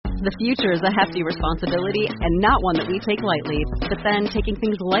The future is a hefty responsibility and not one that we take lightly. But then taking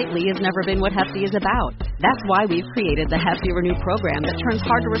things lightly has never been what Hefty is about. That's why we've created the Hefty Renew program that turns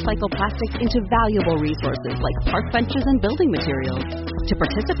hard-to-recycle plastics into valuable resources like park benches and building materials. To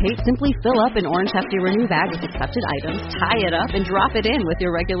participate, simply fill up an orange Hefty Renew bag with accepted items, tie it up, and drop it in with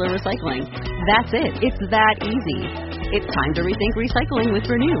your regular recycling. That's it. It's that easy. It's time to rethink recycling with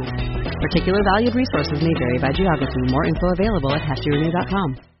Renew. Particular valued resources may vary by geography. More info available at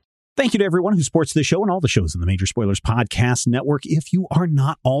heftyrenew.com. Thank you to everyone who supports this show and all the shows in the Major Spoilers Podcast Network. If you are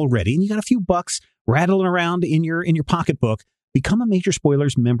not already, and you got a few bucks rattling around in your pocketbook, become a Major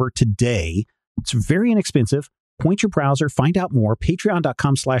Spoilers member today. It's very inexpensive. Point your browser, find out more.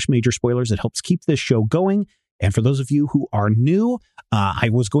 Patreon.com/Major Spoilers. It helps keep this show going. And for those of you who are new, I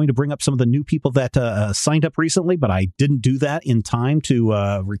was going to bring up some of the new people that signed up recently, but I didn't do that in time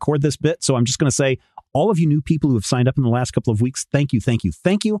to record this bit. So I'm just going to say, all of you new people who have signed up in the last couple of weeks, thank you, thank you,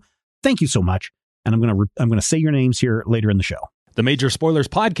 thank you. Thank you so much. And I'm going to say your names here later in the show. The Major Spoilers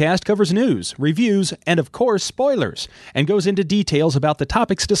Podcast covers news, reviews, and of course, spoilers, and goes into details about the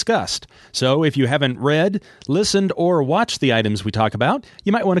topics discussed. So if you haven't read, listened, or watched the items we talk about,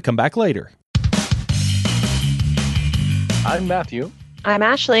 you might want to come back later. I'm Matthew. I'm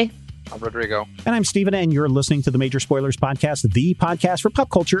Ashley. I'm Rodrigo. And I'm Steven, and you're listening to the Major Spoilers Podcast, the podcast for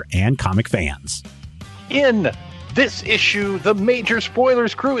pop culture and comic fans. In this issue, the Major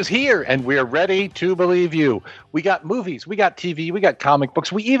Spoilers crew is here, and we're ready to believe you. We got movies, we got TV, we got comic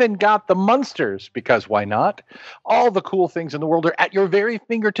books, we even got the Munsters, because why not? All the cool things in the world are at your very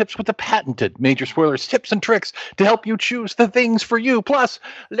fingertips with the patented Major Spoilers tips and tricks to help you choose the things for you. Plus,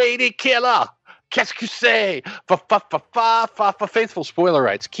 Lady Killer, qu'est-ce que c'est? Faithful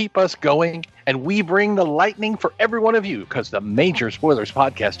spoilerites keep us going, and we bring the lightning for every one of you, because the Major Spoilers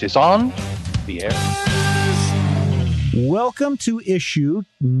Podcast is on the air. Welcome to issue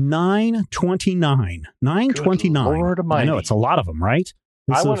 929. 929. Good Lord Almighty. I know, it's a lot of them, right?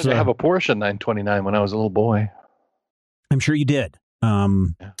 I wanted to have a Porsche 929 when I was a little boy. I'm sure you did.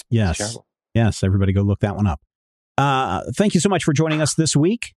 Yes. Yes, everybody go look that one up. Thank you so much for joining us this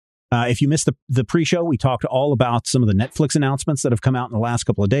week. If you missed the pre-show, we talked all about some of the Netflix announcements that have come out in the last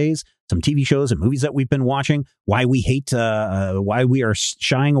couple of days, some TV shows and movies that we've been watching, why we hate, why we are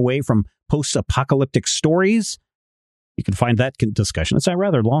shying away from post-apocalyptic stories. You can find that discussion. It's a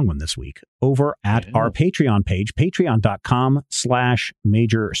rather long one this week over at our Patreon page,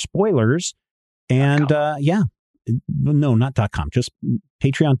 patreon.com/Major Spoilers. And no, not .com, just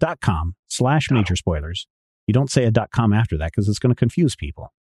patreon.com/Major Spoilers. You don't say a .com after that because it's going to confuse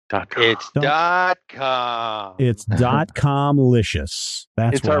people. It's .com. It's .com-licious.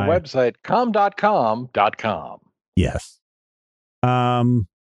 That's our website, com.com.com. Yes.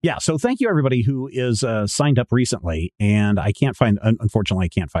 Yeah, so thank you everybody who is signed up recently, and unfortunately, I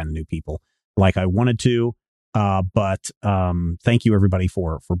can't find the new people like I wanted to, but thank you everybody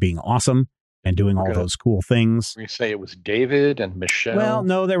for being awesome and doing all those cool things. We say it was David and Michelle. Well,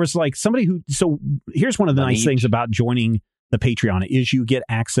 no, there was like somebody so here's one of the nice things about joining the Patreon is you get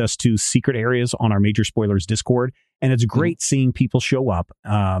access to secret areas on our Major Spoilers Discord. And it's great seeing people show up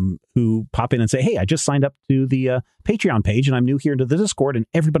who pop in and say, hey, I just signed up to the Patreon page and I'm new here to the Discord. And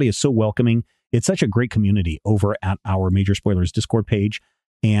everybody is so welcoming. It's such a great community over at our Major Spoilers Discord page.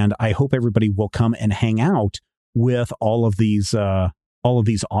 And I hope everybody will come and hang out with all of these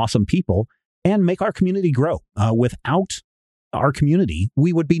awesome people and make our community grow. Without our community,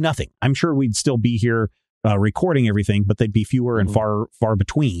 we would be nothing. I'm sure we'd still be here recording everything, but they'd be fewer and far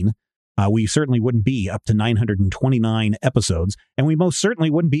between. We certainly wouldn't be up to 929 episodes, and we most certainly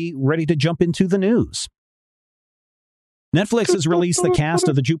wouldn't be ready to jump into the news. Netflix has released the cast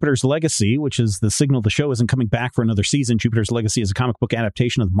of The Jupiter's Legacy, which is the signal the show isn't coming back for another season. Jupiter's Legacy is a comic book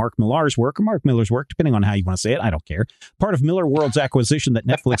adaptation of Mark Millar's work, depending on how you want to say it. I don't care. Part of Miller World's acquisition that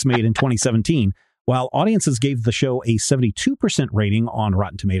Netflix made in 2017. While audiences gave the show a 72% rating on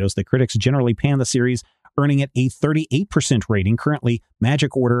Rotten Tomatoes, the critics generally panned the series, earning it a 38% rating. Currently,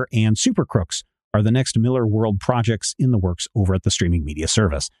 Magic Order and Super Crooks are the next Miller World projects in the works over at the streaming media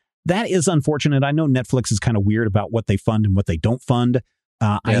service. That is unfortunate. I know Netflix is kind of weird about what they fund and what they don't fund.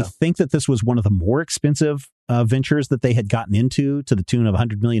 I think that this was one of the more expensive ventures that they had gotten into, to the tune of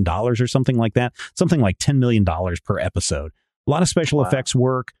 $100 million or something like that. Something like $10 million per episode. A lot of special effects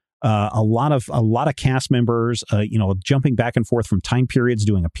work. A lot of cast members, jumping back and forth from time periods,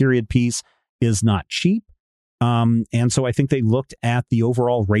 doing a period piece is not cheap. And so I think they looked at the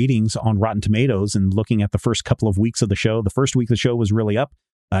overall ratings on Rotten Tomatoes and looking at the first couple of weeks of the show. The first week of the show was really up.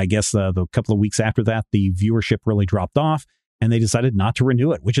 I guess the couple of weeks after that, the viewership really dropped off, and they decided not to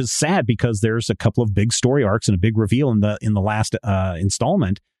renew it, which is sad because there's a couple of big story arcs and a big reveal in the last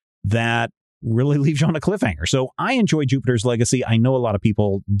installment that really leaves you on a cliffhanger. So I enjoy Jupiter's Legacy. I know a lot of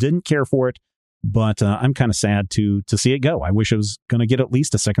people didn't care for it, but I'm kind of sad to see it go. I wish it was going to get at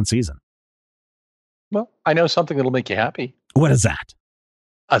least a second season. Well, I know something that'll make you happy. What is that?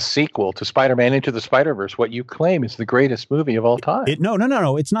 A sequel to Spider-Man Into the Spider-Verse, what you claim is the greatest movie of all time.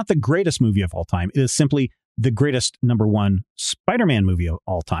 No. It's not the greatest movie of all time. It is simply the greatest, number one, Spider-Man movie of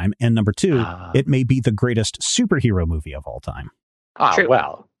all time. And number two, it may be the greatest superhero movie of all time. True.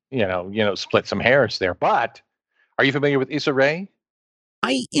 Well, split some hairs there. But are you familiar with Issa Rae?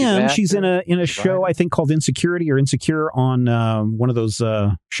 I am. She's in a show, I think, called Insecurity or Insecure on one of those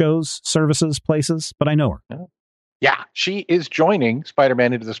services, places. But I know her. Yeah, she is joining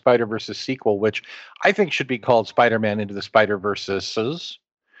Spider-Man Into the Spider-Verse sequel, which I think should be called Spider-Man Into the Spider-Verses.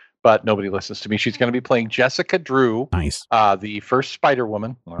 But nobody listens to me. She's going to be playing Jessica Drew. Nice. The first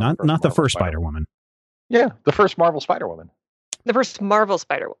Spider-Woman. Not the first Spider-Woman. Yeah, the first Marvel Spider-Woman. The first Marvel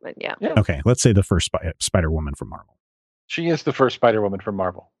Spider-Woman, yeah. Okay, let's say the first Spider-Woman from Marvel. She is the first Spider-Woman from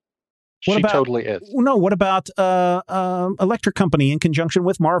Marvel. Totally is. No, what about Electric Company in conjunction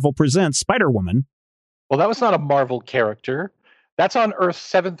with Marvel presents Spider-Woman? Well, that was not a Marvel character. That's on Earth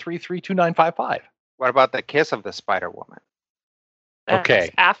 7332955. What about the kiss of the Spider-Woman? Okay.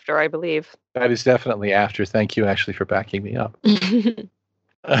 That's after, I believe. That is definitely after. Thank you, Ashley, for backing me up.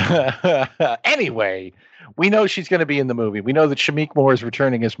 Anyway, we know she's going to be in the movie. We know that Shameik Moore is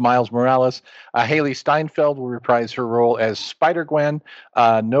returning as Miles Morales. Haley Steinfeld will reprise her role as Spider-Gwen.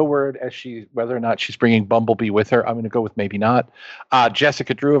 No word as whether or not she's bringing Bumblebee with her. I'm going to go with maybe not.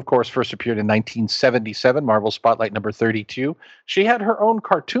 Jessica Drew, of course, first appeared in 1977, Marvel Spotlight number 32. She had her own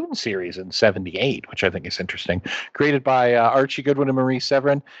cartoon series in 78, which I think is interesting, created by Archie Goodwin and Marie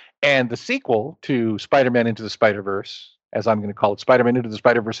Severin. And the sequel to Spider-Man Into the Spider-Verse, as I'm going to call it, Spider-Man Into the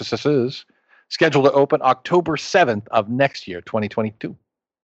Spider-Verse, is scheduled to open October 7th of next year, 2022.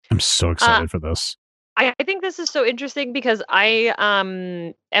 I'm so excited for this. I think this is so interesting because I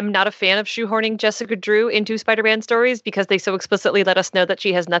am not a fan of shoehorning Jessica Drew into Spider-Man stories because they so explicitly let us know that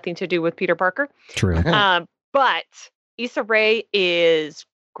she has nothing to do with Peter Parker. True. But Issa Rae is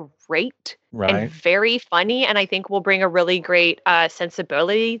great and very funny, and I think will bring a really great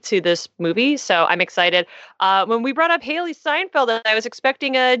sensibility to this movie. So I'm excited. When we brought up Haley Steinfeld, I was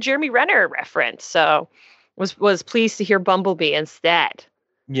expecting a Jeremy Renner reference, so was pleased to hear Bumblebee instead.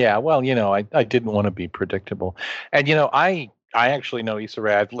 Yeah, well, I didn't want to be predictable, and I actually know Issa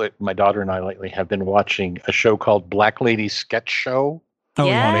Rae. My daughter and I lately have been watching a show called Black Lady Sketch Show. Oh,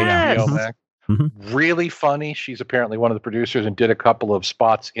 yes. On HBO Max. Mm-hmm. Really funny. She's apparently one of the producers and did a couple of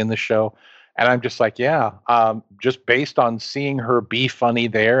spots in the show. And I'm just like, just based on seeing her be funny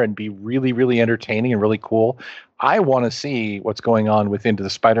there and be really, really entertaining and really cool, I want to see what's going on with Into the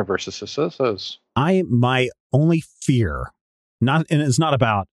Spider-Verse. My only fear, and it's not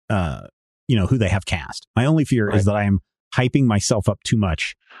about who they have cast. My only fear is that I am hyping myself up too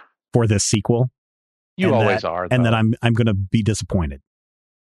much for this sequel. You always are, though. And that I'm going to be disappointed.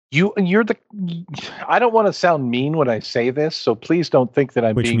 I don't want to sound mean when I say this, so please don't think that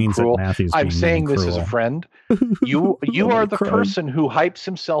I'm being cruel. I'm saying this as a friend. You are the person who hypes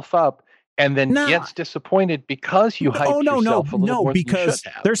himself up and then gets disappointed because you hype yourself a little more because than you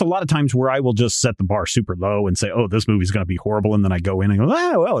should have. There's a lot of times where I will just set the bar super low and say, oh, this movie's going to be horrible. And then I go in and go,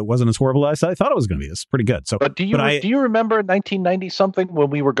 well, it wasn't as horrible as I thought it was going to be. It's pretty good. So, do you remember 1990 something when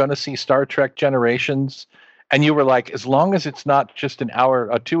we were going to see Star Trek Generations? And you were like, as long as it's not just a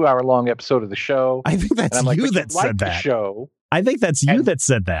 2-hour long episode of the show. I think that's you that said that. Show. I think that's you that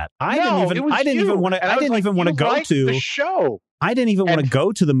said that. I didn't even want to go to the show. I didn't even want to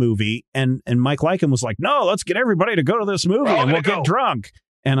go to the movie. And Mike Lycan was like, no, let's get everybody to go to this movie and we'll get drunk.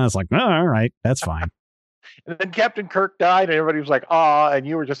 And I was like, no, all right, that's fine. And then Captain Kirk died and everybody was like, aw. And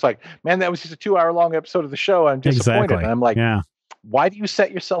you were just like, man, that was just a 2-hour long episode of the show. I'm disappointed. Exactly. And I'm like, yeah. Why do you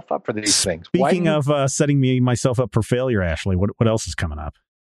set yourself up for these things? Speaking of setting myself up for failure, Ashley, what else is coming up?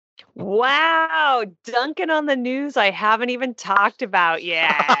 Wow, Duncan on the news I haven't even talked about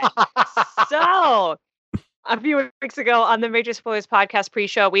yet. So, a few weeks ago on the Major Spoilers podcast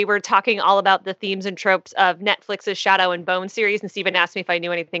pre-show, we were talking all about the themes and tropes of Netflix's Shadow and Bone series, and Steven asked me if I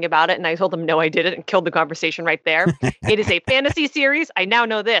knew anything about it, and I told him no, I didn't, and killed the conversation right there. It is a fantasy series. I now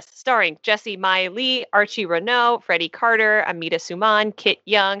know this, starring Jessie Mai Lee, Archie Renault, Freddie Carter, Amita Suman, Kit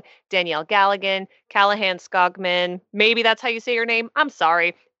Young, Danielle Galligan, Callahan Skogman, maybe that's how you say your name, I'm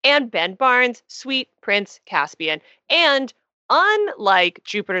sorry, and Ben Barnes, Sweet Prince Caspian, and unlike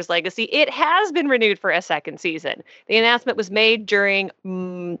Jupiter's Legacy, it has been renewed for a second season. The announcement was made during,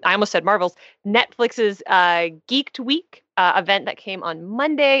 I almost said Marvel's, Netflix's Geeked Week event that came on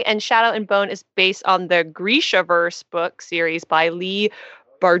Monday. And Shadow and Bone is based on the Grishaverse book series by Lee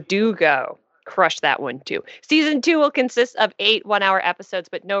Bardugo crushed that one too. Season 2 will consist of 8 one-hour episodes,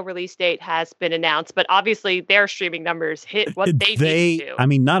 but no release date has been announced. But obviously, their streaming numbers hit what they need to do. I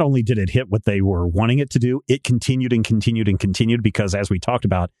mean, not only did it hit what they were wanting it to do, it continued and continued and continued because, as we talked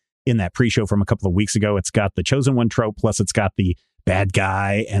about in that pre-show from a couple of weeks ago, it's got the chosen one trope, plus it's got the bad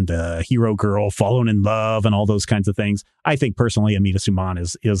guy and the hero girl falling in love and all those kinds of things. I think personally, Amita Suman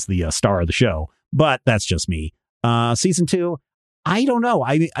is the star of the show, but that's just me. Season 2, I don't know.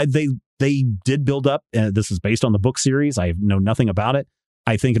 They did build up. This is based on the book series. I know nothing about it.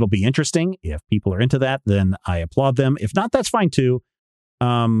 I think it'll be interesting. If people are into that, then I applaud them. If not, that's fine too.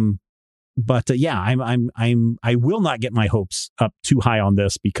 But I will not get my hopes up too high on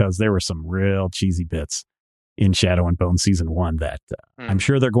this because there were some real cheesy bits in Shadow and Bone season 1 that I'm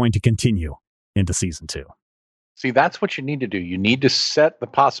sure they're going to continue into season 2. See, that's what you need to do. You need to set the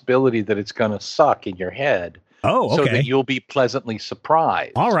possibility that it's going to suck in your head. Oh, okay. So that you'll be pleasantly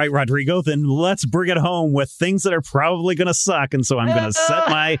surprised. All right, Rodrigo, then let's bring it home with things that are probably going to suck. And so I'm going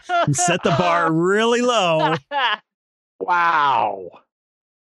to set the bar really low. Wow.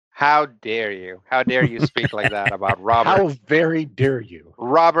 How dare you? How dare you speak like that about Robert? How very dare you?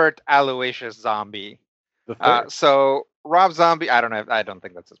 Robert Aloysius Zombie. So Rob Zombie, I don't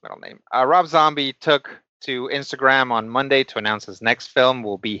think that's his middle name. Rob Zombie took to Instagram on Monday to announce his next film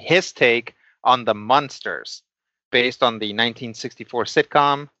will be his take on The Munsters, based on the 1964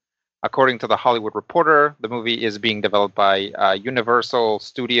 sitcom. According to the Hollywood Reporter, the movie is being developed by Universal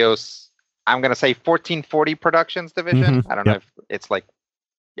Studios, I'm going to say 1440 Productions Division. Mm-hmm. I don't know if it's like,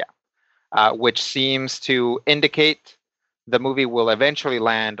 which seems to indicate the movie will eventually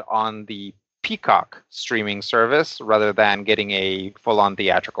land on the Peacock streaming service rather than getting a full-on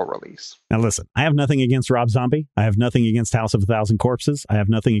theatrical release. Now listen, I have nothing against Rob Zombie. I have nothing against House of a Thousand Corpses. I have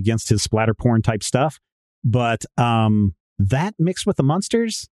nothing against his splatter porn type stuff. But that mixed with the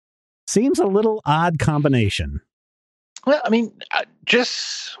Munsters seems a little odd combination. Well, I mean,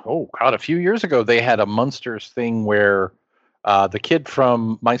 a few years ago, they had a Munsters thing where the kid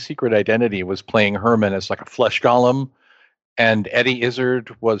from My Secret Identity was playing Herman as like a flesh golem. And Eddie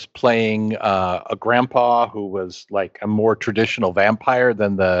Izzard was playing a grandpa who was like a more traditional vampire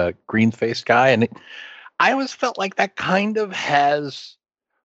than the green-faced guy. And I always felt like that kind of has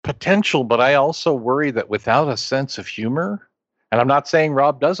potential, but I also worry that without a sense of humor, and I'm not saying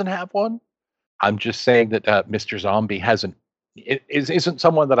Rob doesn't have one, I'm just saying that Mr. Zombie isn't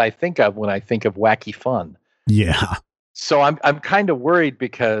someone that I think of when I think of wacky fun. Yeah. So I'm kind of worried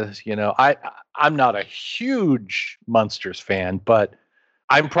because, I'm not a huge Munsters fan, but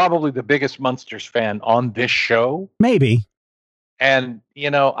I'm probably the biggest Munsters fan on this show. Maybe. And,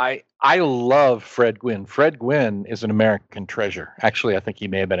 I love Fred Gwynne. Fred Gwynne is an American treasure. Actually, I think he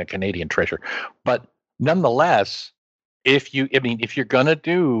may have been a Canadian treasure. But nonetheless, if you're going to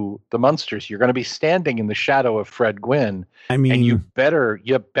do the Munsters, you're going to be standing in the shadow of Fred Gwynne. I mean, and you better,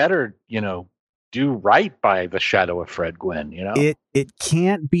 do right by the shadow of Fred Gwynne, It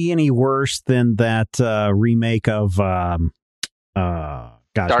can't be any worse than that remake of Dark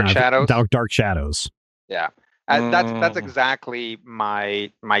Shadows. Dark Shadows. Yeah. That's exactly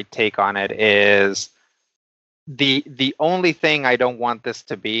my take on it. Is the only thing I don't want this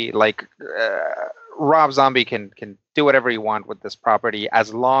to be like. Rob Zombie can do whatever he wants with this property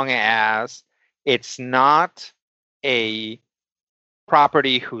as long as it's not a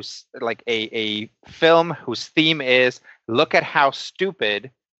property who's like a film whose theme is look at how stupid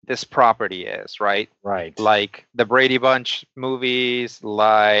this property is, right? Right. Like the Brady Bunch movies,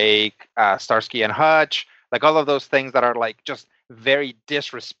 like Starsky and Hutch, like all of those things that are like just very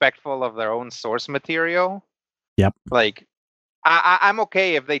disrespectful of their own source material. Yep. Like I'm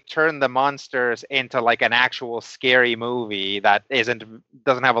okay if they turn the Munsters into like an actual scary movie that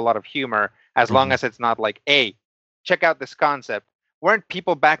doesn't have a lot of humor, as long as it's not like, hey, check out this concept. Weren't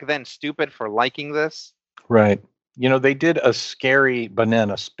people back then stupid for liking this? Right. They did a scary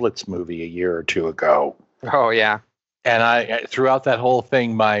Banana Splits movie a year or two ago. Oh, yeah. And I throughout that whole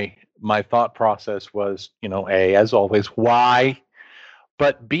thing, my thought process was, A, as always, why?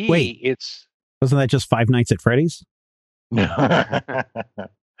 But B, wasn't that just Five Nights at Freddy's? Yeah,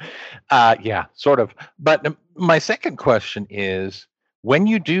 sort of. But my second question is, when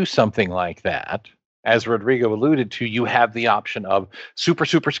you do something like that, as Rodrigo alluded to, you have the option of super,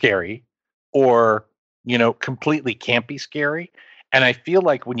 super scary or, completely campy scary. And I feel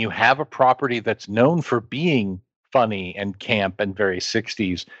like when you have a property that's known for being funny and camp and very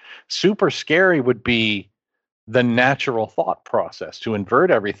 60s, super scary would be the natural thought process to invert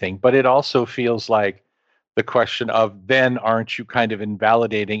everything. But it also feels like the question of then aren't you kind of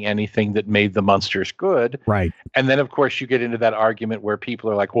invalidating anything that made the Munsters good? Right. And then, of course, you get into that argument where people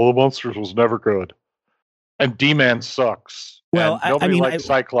are like, well, the Munsters was never good. And D-Man sucks. Well, and nobody I likes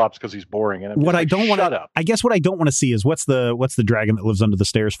Cyclops because he's boring. And I'm what just I don't want shut to, up. I guess what I don't want to see is what's the dragon that lives under the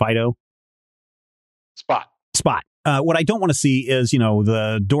stairs, Fido? Spot. What I don't want to see is,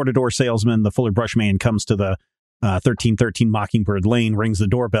 the door-to-door salesman, the Fuller Brush man comes to the 1313 Mockingbird Lane, rings the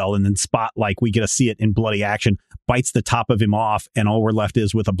doorbell, and then Spot, like we get to see it in bloody action, bites the top of him off, and all we're left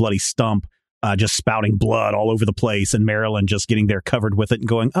is with a bloody stump, just spouting blood all over the place, and Marilyn just getting there covered with it and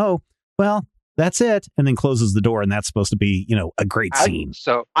going, oh, well, that's it, and then closes the door, and that's supposed to be, a great scene.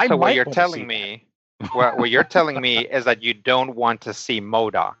 So what you're telling me, what you're telling me is that you don't want to see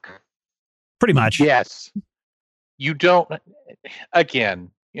MODOK. Pretty much. Yes. You don't,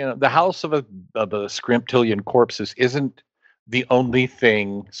 again, the House of the Scrimptillion Corpses isn't the only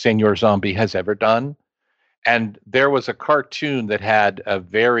thing Senor Zombie has ever done. And there was a cartoon that had a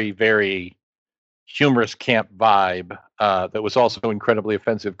very, very humorous camp vibe that was also incredibly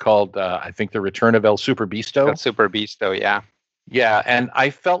offensive called, I think, The Return of El Super Beasto. El Super Beasto, yeah. Yeah, and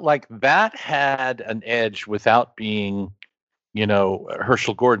I felt like that had an edge without being,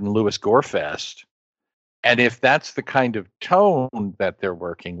 Herschel Gordon, Louis Gorefest. And if that's the kind of tone that they're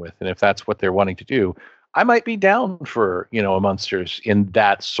working with, and if that's what they're wanting to do, I might be down for, a Munsters in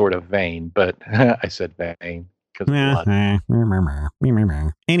that sort of vein. But I said vein because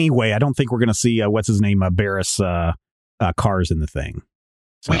anyway, I don't think we're going to see what's his name, Barris cars in the thing.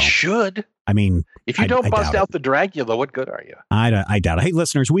 So, we should. I mean, if you don't bust out the Dragula, what good are you? I doubt it. Hey,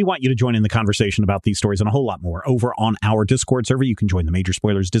 listeners, we want you to join in the conversation about these stories and a whole lot more over on our Discord server. You can join the Major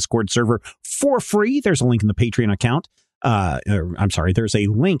Spoilers Discord server for free. There's a link in the Patreon account. There's a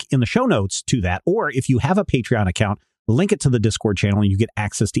link in the show notes to that. Or if you have a Patreon account, link it to the Discord channel and you get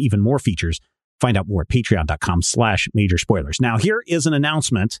access to even more features. Find out more at patreon.com/Major Spoilers. Now, here is an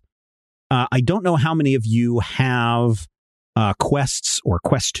announcement. I don't know how many of you have quests or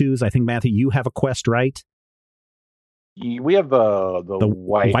Quest 2s. I think, Matthew, you have a Quest, right? We have the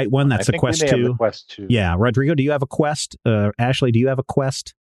white one. That's a Quest 2. Quest 2. Yeah. Rodrigo, do you have a Quest? Ashley, do you have a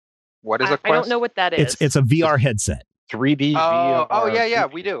Quest? What is a Quest? I don't know what that is. It's a VR headset. 3D VR. Oh, yeah,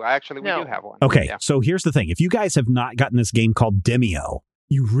 we do. We do have one. Okay, yeah. So here's the thing. If you guys have not gotten this game called Demio,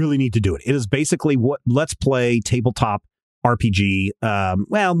 you really need to do it. It is basically what Let's Play tabletop RPG,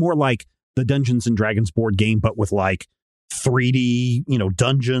 more like the Dungeons and Dragons board game, but with like 3D,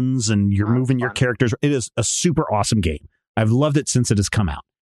 dungeons, and you're moving your characters. It is a super awesome game. I've loved it since it has come out.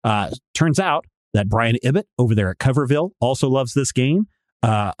 Turns out that Brian Ibbott over there at Coverville also loves this game.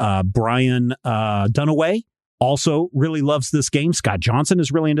 Brian Dunaway also really loves this game. Scott Johnson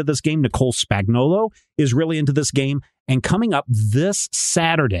is really into this game. Nicole Spagnolo is really into this game. And coming up this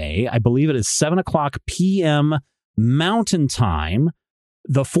Saturday, I believe it is 7:00 p.m. Mountain Time,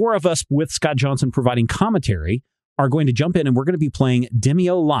 the four of us with Scott Johnson providing commentary are going to jump in and we're going to be playing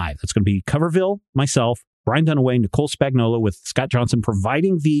Demio Live. That's going to be Coverville, myself, Brian Dunaway, Nicole Spagnolo with Scott Johnson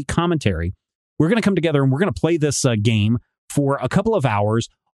providing the commentary. We're going to come together and we're going to play this game for a couple of hours,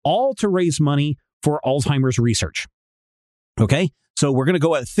 all to raise money for Alzheimer's research. Okay? So we're going to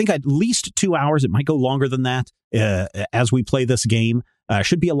go, I think, at least 2 hours. It might go longer than that as we play this game.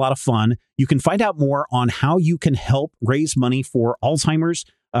 Should be a lot of fun. You can find out more on how you can help raise money for Alzheimer's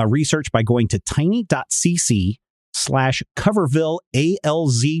research by going to tiny.cc/Coverville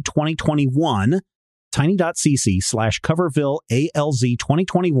ALZ 2021, tiny.cc/Coverville ALZ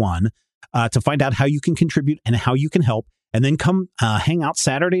 2021 to find out how you can contribute and how you can help. And then come hang out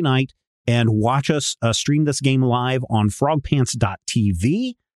Saturday night and watch us stream this game live on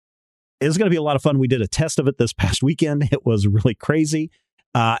frogpants.tv. It's going to be a lot of fun. We did a test of it this past weekend. It was really crazy.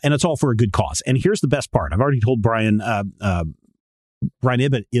 And it's all for a good cause. And here's the best part. I've already told Brian, Brian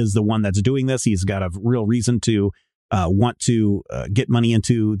Ibbott is the one that's doing this. He's got a real reason to want to get money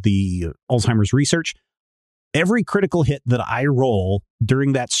into the Alzheimer's research. Every critical hit that I roll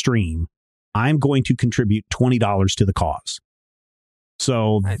during that stream, I'm going to contribute $20 to the cause.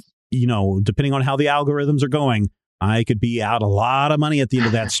 So, nice. Depending on how the algorithms are going, I could be out a lot of money at the end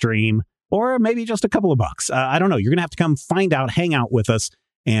of that stream, or maybe just a couple of bucks. I don't know. You're going to have to come find out, hang out with us,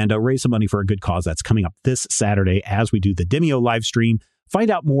 and raise some money for a good cause. That's coming up this Saturday as we do the Demio live stream.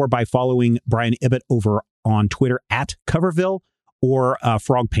 Find out more by following Brian Ibbott over on Twitter at Coverville or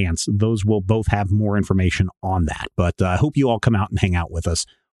Frog Pants. Those will both have more information on that. But I hope you all come out and hang out with us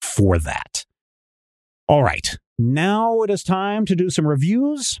for that. All right. Now it is time to do some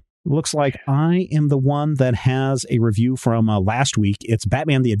reviews. Looks like I am the one that has a review from last week. It's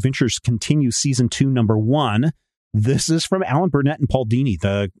Batman The Adventures Continue Season 2, Number 1. This is from Alan Burnett and Paul Dini,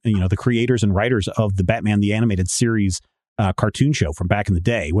 the creators and writers of the Batman the Animated Series cartoon show from back in the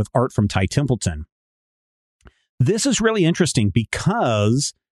day, with art from Ty Templeton. This is really interesting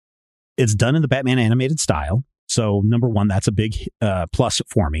because it's done in the Batman animated style. So, number one, that's a big plus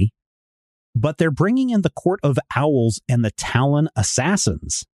for me. But they're bringing in the Court of Owls and the Talon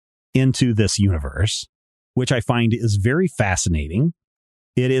Assassins into this universe, which I find is very fascinating.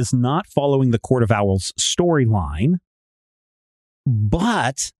 It is not following the Court of Owls storyline,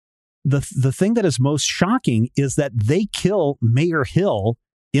 but the thing that is most shocking is that they kill Mayor Hill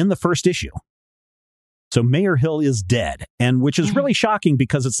in the first issue. So Mayor Hill is dead, and which is really shocking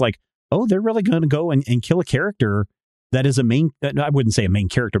because it's like, oh, they're really going to go and kill a character that is I wouldn't say a main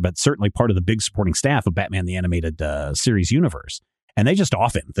character, but certainly part of the big supporting staff of Batman the Animated Series universe. And they just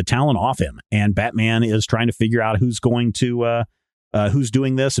off him, the Talon off him. And Batman is trying to figure out who's going to, who's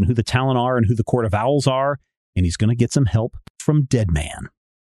doing this and who the Talon are and who the Court of Owls are. And he's going to get some help from Deadman.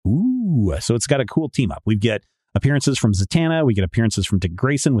 Ooh, so it's got a cool team up. We get appearances from Zatanna. We get appearances from Dick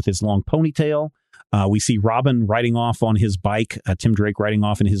Grayson with his long ponytail. We see Robin riding off on his bike, Tim Drake riding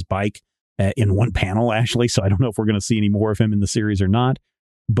off in his bike in one panel, actually. So I don't know if we're going to see any more of him in the series or not.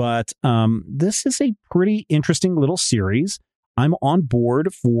 But this is a pretty interesting little series. I'm on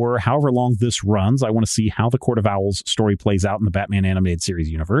board for however long this runs. I want to see how the Court of Owls story plays out in the Batman Animated Series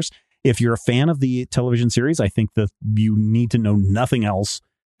universe. If you're a fan of the television series, I think that you need to know nothing else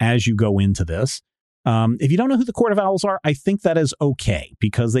as you go into this. If you don't know who the Court of Owls are, I think that is okay,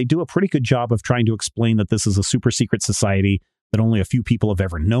 because they do a pretty good job of trying to explain that this is a super secret society that only a few people have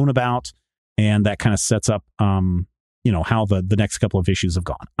ever known about. And that kind of sets up, how the next couple of issues have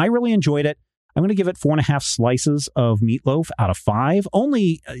gone. I really enjoyed it. I'm going to give it 4.5 slices of meatloaf out of 5.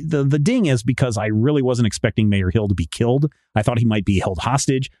 Only the ding is because I really wasn't expecting Mayor Hill to be killed. I thought he might be held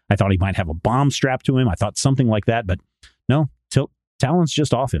hostage. I thought he might have a bomb strapped to him. I thought something like that. But no, Talon's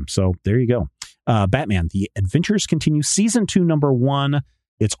just off him. So there you go. Batman, The Adventures Continue, Season 2, Number 1.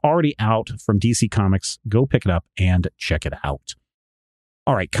 It's already out from DC Comics. Go pick it up and check it out.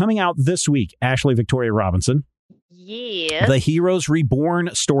 All right, coming out this week, Ashley Victoria Robinson. Yeah. The Heroes Reborn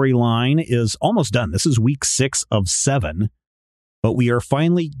storyline is almost done. This is week 6 of 7. But we are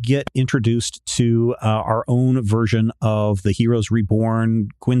finally introduced to our own version of the Heroes Reborn,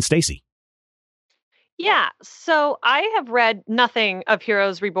 Gwen Stacy. Yeah, so I have read nothing of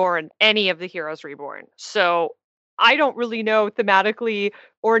Heroes Reborn, any of the Heroes Reborn. So I don't really know thematically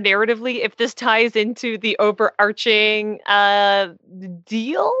or narratively if this ties into the overarching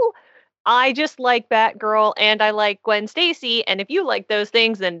deal. I just like Batgirl and I like Gwen Stacy. And if you like those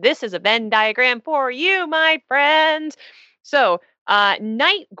things, then this is a Venn diagram for you, my friends. So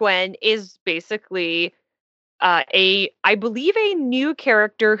Night Gwen is basically I believe a new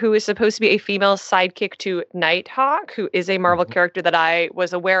character who is supposed to be a female sidekick to Nighthawk, who is a Marvel character that I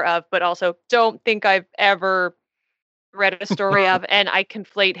was aware of, but also don't think I've ever read a story of, and I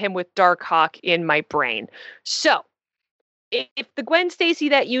conflate him with Darkhawk in my brain. So if the Gwen Stacy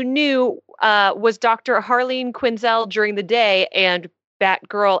that you knew was Dr. Harleen Quinzel during the day and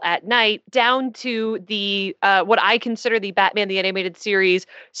Batgirl at night, down to the what I consider the Batman the Animated Series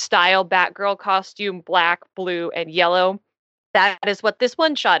style Batgirl costume, black, blue, and yellow. That is what this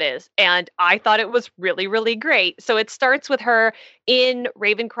one shot is. And I thought it was really, really great. So it starts with her in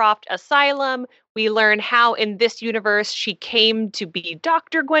Ravencroft Asylum. We learn how in this universe she came to be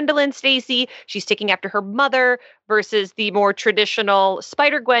Dr. Gwendolyn Stacy. She's taking after her mother versus the more traditional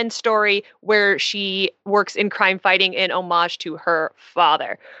Spider-Gwen story where she works in crime fighting in homage to her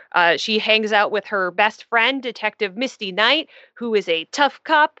father. She hangs out with her best friend, Detective Misty Knight, who is a tough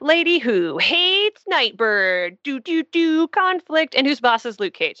cop lady who hates Nightbird, conflict, and whose boss is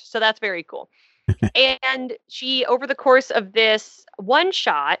Luke Cage. So that's very cool. And she, over the course of this one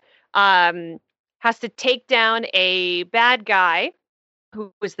shot, has to take down a bad guy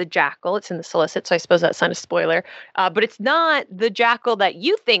who is the Jackal. It's in the solicit, so I suppose that's not a spoiler. But it's not the Jackal that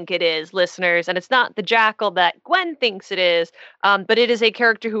you think it is, listeners, and it's not the Jackal that Gwen thinks it is, but it is a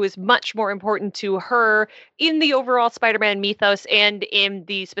character who is much more important to her in the overall Spider-Man mythos and in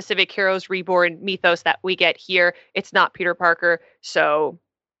the specific Heroes Reborn mythos that we get here. It's not Peter Parker, so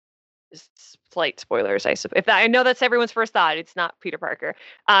slight spoilers, I suppose. I know that's everyone's first thought. It's not Peter Parker.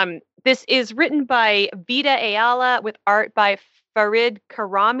 This is written by Vita Ayala with art by Farid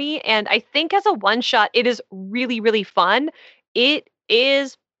Karami, and I think as a one-shot, it is really, really fun. It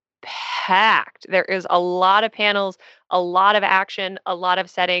is packed. There is a lot of panels, a lot of action, a lot of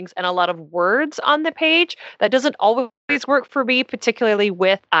settings, and a lot of words on the page. That doesn't always work for me, particularly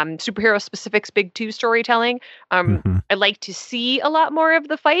with superhero specific big two storytelling. I like to see a lot more of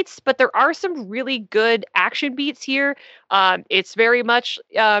the fights, but there are some really good action beats here. It's very much,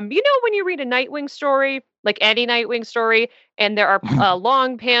 when you read a Nightwing story, like any Nightwing story, and there are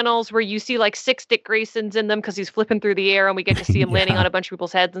long panels where you see like 6 Dick Graysons in them because he's flipping through the air and we get to see him landing on a bunch of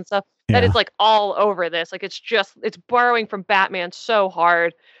people's heads and stuff. That is like all over this. Like it's borrowing from Batman so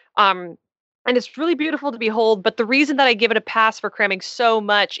hard. And it's really beautiful to behold. But the reason that I give it a pass for cramming so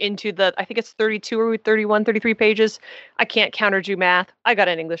much into I think it's 32 or 31, 33 pages. I can't counter do math. I got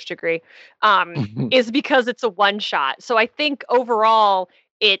an English degree. Is because it's a one shot. So I think overall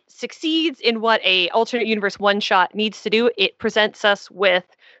it succeeds in what a alternate universe one shot needs to do. It presents us with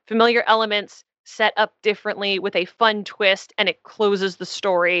familiar elements set up differently with a fun twist, and it closes the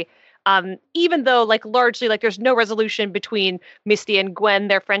story. Even though largely there's no resolution between Misty and Gwen,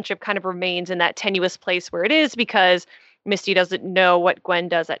 their friendship kind of remains in that tenuous place where it is because Misty doesn't know what Gwen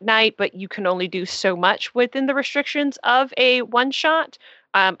does at night, but you can only do so much within the restrictions of a one shot.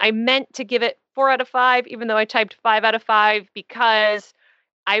 I meant to give it 4 out of 5, even though I typed 5 out of 5, because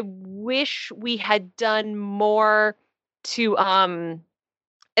I wish we had done more to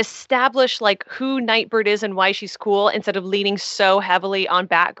establish who Nightbird is and why she's cool, instead of leaning so heavily on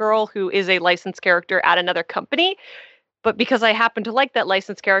Batgirl, who is a licensed character at another company. But because I happen to like that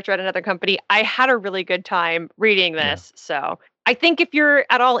licensed character at another company, I had a really good time reading this. Yeah. So I think if you're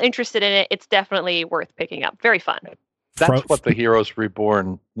at all interested in it, it's definitely worth picking up. Very fun. That's what the Heroes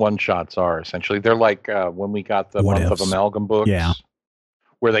Reborn one-shots are, essentially. They're like when we got the Month of Amalgam books,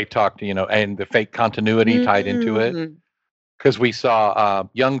 where they talked, and the fake continuity tied into it. Because we saw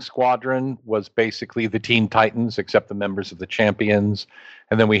Young Squadron was basically the Teen Titans, except the members of the Champions.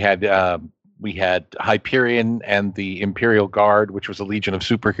 And then we had Hyperion and the Imperial Guard, which was a Legion of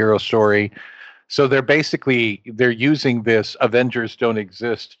Superhero story. So they're using this Avengers Don't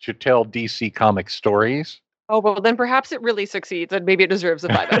Exist to tell DC Comics stories. Oh, well, then perhaps it really succeeds, and maybe it deserves a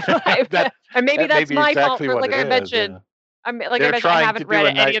 5 out of 5. And maybe that's my fault for, I mentioned. I haven't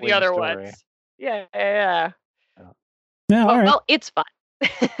read any of the other ones. Yeah. Yeah, well, it's fun.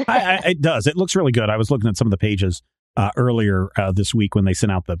 It does. It looks really good. I was looking at some of the pages earlier this week when they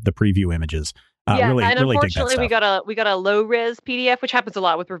sent out the preview images. Really unfortunately, we got a low res PDF, which happens a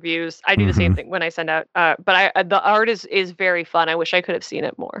lot with reviews. I do the same thing when I send out. But the art is very fun. I wish I could have seen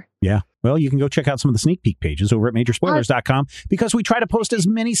it more. Yeah. Well, you can go check out some of the sneak peek pages over at majorspoilers.com because we try to post as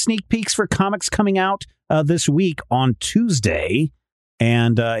many sneak peeks for comics coming out this week on Tuesday.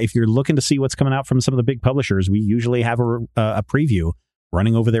 And if you're looking to see what's coming out from some of the big publishers, we usually have a preview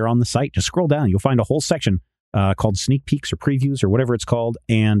running over there on the site. Just scroll down. You'll find a whole section called sneak peeks or previews or whatever it's called.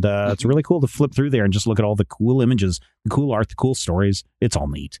 And it's really cool to flip through there and just look at all the cool images, the cool art, the cool stories. It's all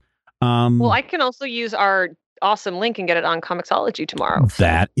neat. Well, I can also use our awesome link and get it on Comixology tomorrow.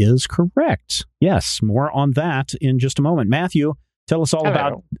 That is correct. Yes, more on that in just a moment. Matthew, tell us all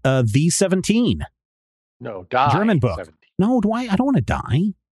about The 17. No, Die. German book. 17. No, I don't want to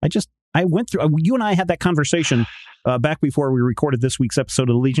die. I went through, you and I had that conversation back before we recorded this week's episode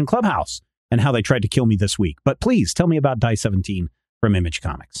of the Legion Clubhouse and how they tried to kill me this week. But please tell me about Die 17 from Image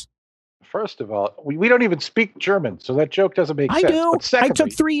Comics. First of all, we don't even speak German, so that joke doesn't make sense. I do. I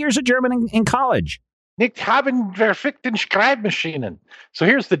took 3 years of German in college. Nicht haben verfickten Schreibmaschinen. So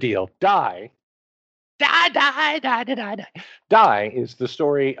here's the deal. Die is the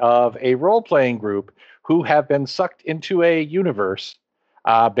story of a role-playing group who have been sucked into a universe,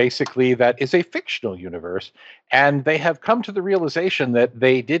 basically, that is a fictional universe. And they have come to the realization that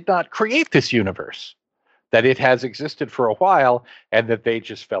they did not create this universe, that it has existed for a while, and that they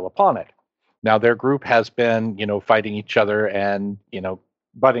just fell upon it. Now, their group has been, fighting each other and,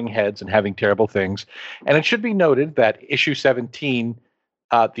 butting heads and having terrible things. And it should be noted that issue 17,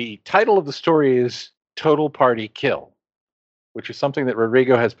 the title of the story is Total Party Kill, which is something that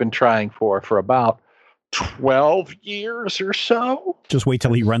Rodrigo has been trying for about 12 years or so. Just wait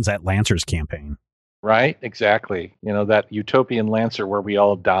till he runs that Lancers campaign. Right, exactly. That utopian Lancer where we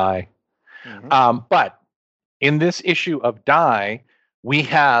all die. Mm-hmm. But in this issue of Die, we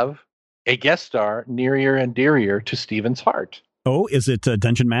have a guest star near and dear to Stephen's heart. Oh, is it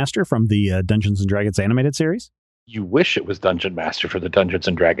Dungeon Master from the Dungeons and Dragons animated series? You wish it was Dungeon Master for the Dungeons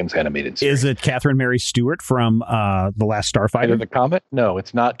and Dragons animated series. Is it Catherine Mary Stewart from The Last Starfighter? Night of the Comet? No,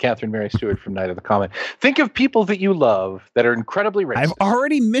 it's not Catherine Mary Stewart from Night of the Comet. Think of people that you love that are incredibly racist. I've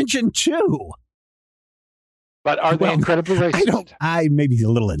already mentioned 2. But are they incredibly racist? I may be a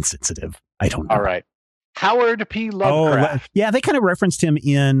little insensitive. I don't know. All right. Howard P. Lovecraft. Yeah, they kind of referenced him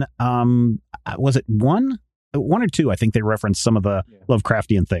in, was it 1 or 2? I think they referenced some of the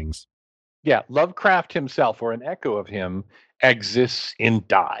Lovecraftian things. Yeah, Lovecraft himself, or an echo of him, exists in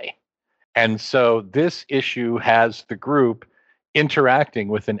Die. And so this issue has the group interacting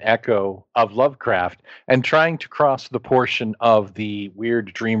with an echo of Lovecraft and trying to cross the portion of the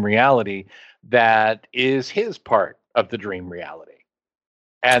weird dream reality that is his part of the dream reality.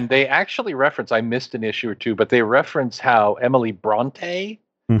 And they actually reference, I missed an issue or two, but they reference how Emily Bronte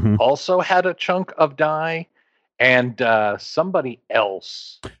also had a chunk of Die, and somebody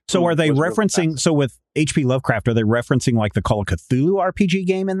else. So are they referencing, so with H.P. Lovecraft, are they referencing like the Call of Cthulhu RPG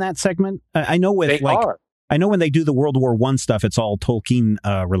game in that segment? I know with they are. I know when they do the World War I stuff, it's all Tolkien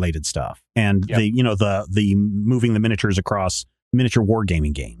related stuff, and the moving the miniatures across miniature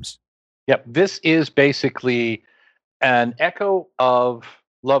wargaming games. Yep, this is basically an echo of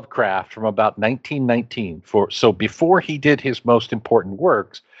Lovecraft from about 1919. So before he did his most important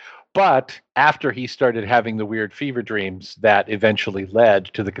works, but after he started having the weird fever dreams that eventually led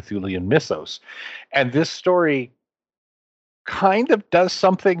to the Cthulhian mythos. And this story kind of does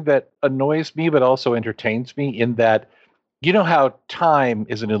something that annoys me but also entertains me, in that, you know how time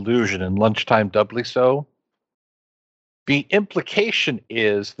is an illusion and lunchtime doubly so? The implication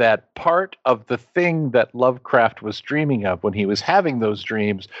is that part of the thing that Lovecraft was dreaming of when he was having those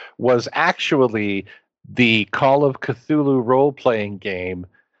dreams was actually the Call of Cthulhu role-playing game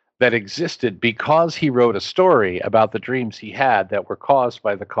that existed because he wrote a story about the dreams he had that were caused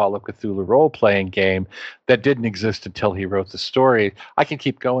by the Call of Cthulhu role-playing game that didn't exist until he wrote the story. I can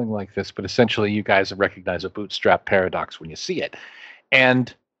keep going like this, but essentially you guys recognize a bootstrap paradox when you see it.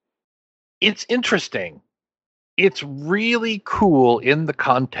 And it's interesting. It's really cool in the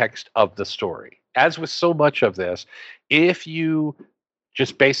context of the story. As with so much of this, if you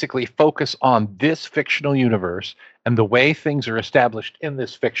just basically focus on this fictional universe and the way things are established in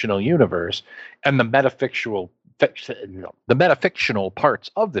this fictional universe and the metafictional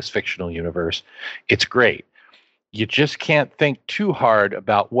parts of this fictional universe, it's great. You just can't think too hard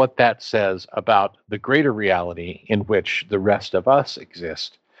about what that says about the greater reality in which the rest of us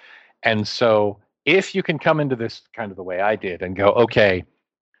exist. And so if you can come into this kind of the way I did and go, okay,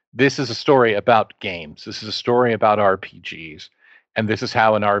 this is a story about games, this is a story about RPGs, and this is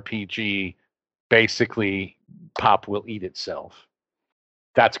how an RPG basically pop will eat itself.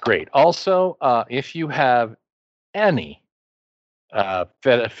 That's great. Also, if you have any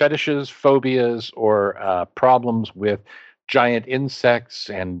fetishes, phobias, or problems with giant insects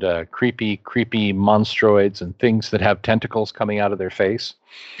and creepy monstroids and things that have tentacles coming out of their face,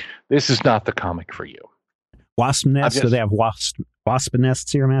 this is not the comic for you. Wasp nests? Do they have wasp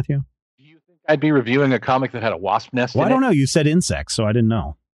nests here, Matthew? Do you think I'd be reviewing a comic that had a wasp nest in it? I don't know. You said insects, so I didn't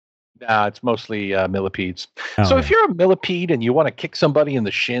know. Nah, it's mostly millipedes. So if you're a millipede and you want to kick somebody in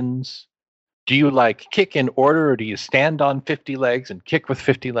the shins, do you like kick in order, or do you stand on 50 legs and kick with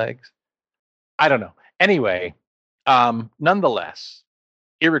 50 legs? I don't know. Anyway, nonetheless,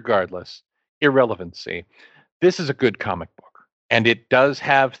 irregardless, irrelevancy, this is a good comic book. And it does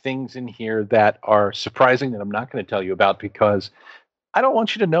have things in here that are surprising that I'm not going to tell you about, because I don't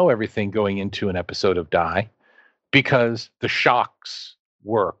want you to know everything going into an episode of Die, because the shocks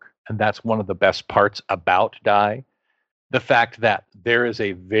work. And that's one of the best parts about Die. The fact that there is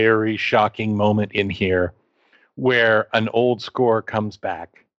a very shocking moment in here where an old score comes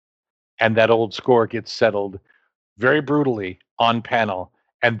back, and that old score gets settled very brutally on panel,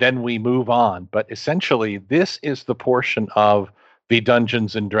 and then we move on. But essentially, this is the portion of the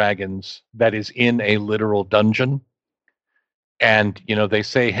Dungeons and Dragons that is in a literal dungeon. And, you know, they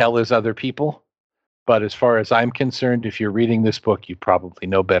say hell is other people. But as far as I'm concerned, if you're reading this book, you probably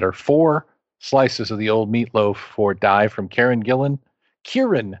know better. 4 slices of the old meatloaf for Die from Kieran Gillen,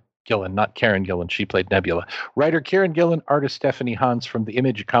 not Karen Gillan. She played Nebula. Writer Kieran Gillen, artist Stephanie Hans from the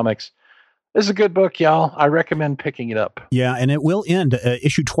Image Comics. This is a good book, y'all. I recommend picking it up. Yeah, and it will end.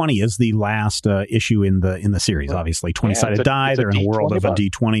 Issue 20 is the last issue in the series. Obviously, 20-sided Die. They're in a world of a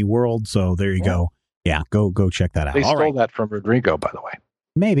D20 world. So there you go. Yeah, go check that out. They stole that from Rodrigo, by the way.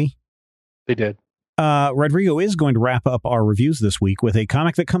 Maybe they did. Rodrigo is going to wrap up our reviews this week with a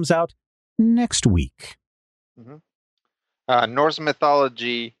comic that comes out next week. Norse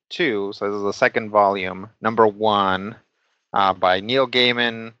Mythology 2. So this is the second volume, number 1, by Neil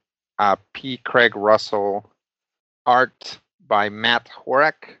Gaiman. P. Craig Russell, art by Matt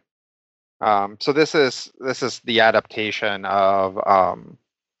Horak. So this is the adaptation of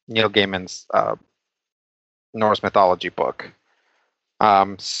Neil Gaiman's Norse mythology book,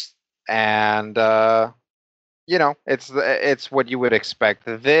 and you know, it's what you would expect.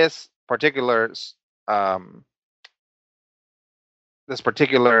 This particular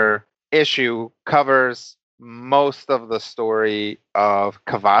issue covers most of the story of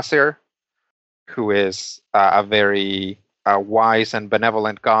Kvasir, who is a very wise and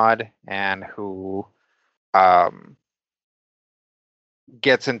benevolent god, and who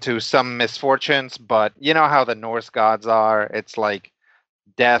gets into some misfortunes. But you know how the Norse gods are. It's like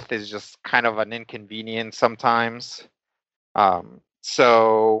death is just kind of an inconvenience sometimes.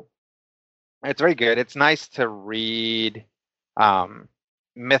 So it's very good. It's nice to read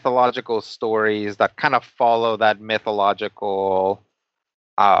mythological stories that kind of follow that mythological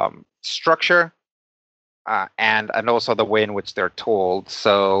structure, and also the way in which they're told.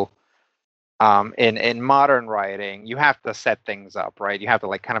 So in modern writing, you have to set things up, right? You have to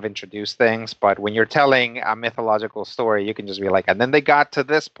like kind of introduce things. But when you're telling a mythological story, you can just be like, and then they got to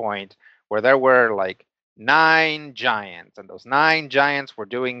this point where there were like 9 giants, and those 9 giants were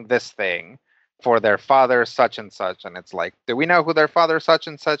doing this thing for their father such and such. And it's like, do we know who their father such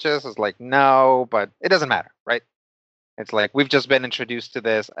and such is? It's like, no, but it doesn't matter, right? It's like, we've just been introduced to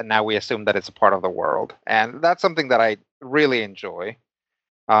this, and now we assume that it's a part of the world. And that's something that I really enjoy.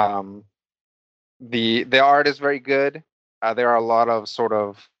 The art is very good. There are a lot of sort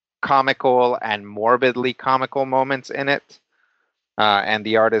of comical and morbidly comical moments in it. And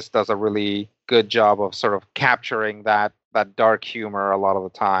the artist does a really good job of sort of capturing that dark humor a lot of the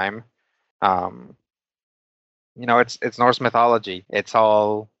time. It's Norse mythology. It's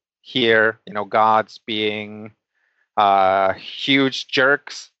all here, gods being huge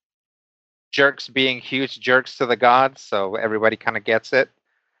jerks being huge jerks to the gods. So everybody kind of gets it.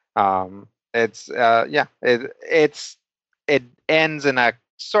 It ends in a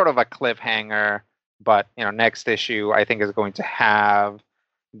sort of a cliffhanger, but next issue I think is going to have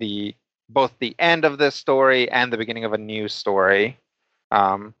both the end of this story and the beginning of a new story.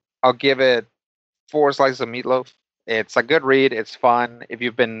 I'll give it 4 slices of meatloaf. It's a good read. It's fun. If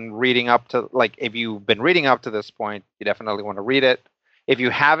you've been reading up to this point, you definitely want to read it. If you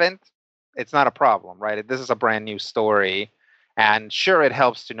haven't, it's not a problem, right? This is a brand new story. And sure, it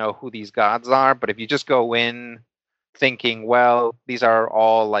helps to know who these gods are. But if you just go in thinking, well, these are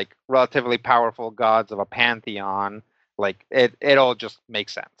all like relatively powerful gods of a pantheon, like it all just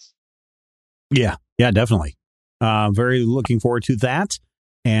makes sense. Yeah, definitely. Very looking forward to that.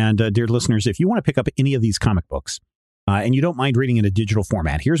 And dear listeners, if you want to pick up any of these comic books and you don't mind reading in a digital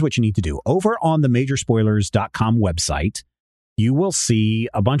format, here's what you need to do. Over on the majorspoilers.com website, you will see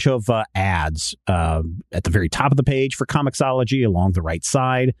a bunch of ads at the very top of the page for Comixology, along the right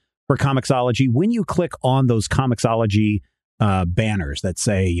side for Comixology. When you click on those Comixology banners that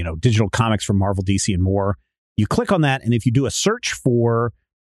say, digital comics from Marvel, DC, and more, you click on that. And if you do a search for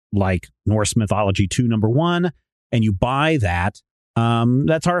like Norse Mythology 2 #1 and you buy that,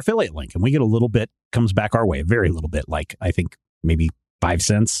 that's our affiliate link. And we get a little bit, comes back our way, a very little bit, like I think maybe 5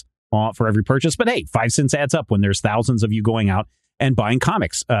 cents for every purchase. But hey, 5 cents adds up when there's thousands of you going out and buying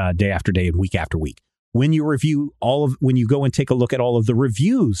comics day after day and week after week. When you when you go and take a look at all of the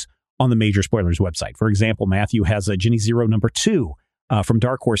reviews on the Major Spoilers website. For example, Matthew has a Ginny Zero #2 from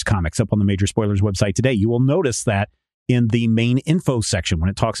Dark Horse Comics up on the Major Spoilers website today. You will notice that in the main info section, when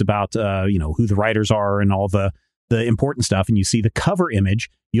it talks about who the writers are and all the important stuff, and you see the cover image,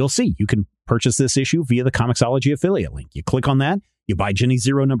 you'll see you can purchase this issue via the Comixology affiliate link. You click on that, you buy Ginny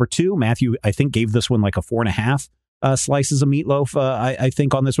Zero #2. Matthew, I think, gave this one like a 4.5 slices of meatloaf. I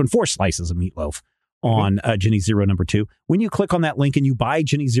think on this one, 4 slices of meatloaf on Ginny Zero #2. When you click on that link and you buy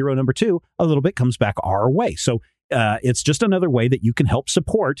Ginny Zero #2, a little bit comes back our way. So it's just another way that you can help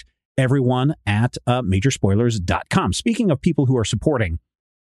support everyone at majorspoilers.com. Speaking of people who are supporting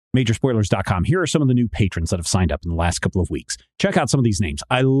majorspoilers.com, here are some of the new patrons that have signed up in the last couple of weeks. Check out some of these names.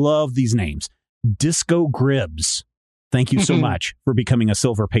 I love these names. Disco Gribbs, thank you so much for becoming a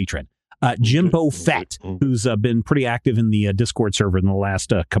silver patron. Jimbo Fett, who's been pretty active in the Discord server in the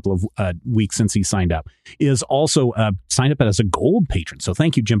last couple of weeks since he signed up, is also signed up as a gold patron. So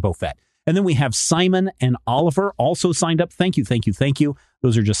thank you, Jimbo Fett. And then we have Simon and Oliver also signed up. Thank you.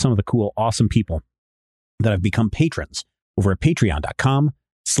 Those are just some of the cool, awesome people that have become patrons over at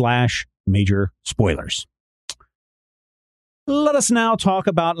patreon.com/Major Spoilers. Let us now talk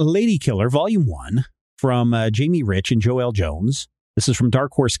about Lady Killer Volume 1 from Jamie Rich and Joelle Jones. This is from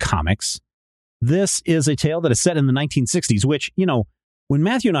Dark Horse Comics. This is a tale that is set in the 1960s, which, when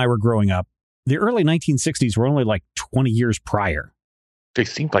Matthew and I were growing up, the early 1960s were only like 20 years prior. They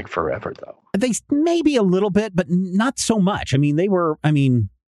seemed like forever, though. They maybe a little bit, but not so much. In the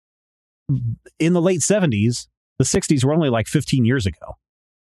late 70s, the 60s were only like 15 years ago.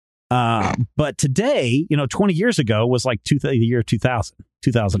 But today, 20 years ago was like the year 2000,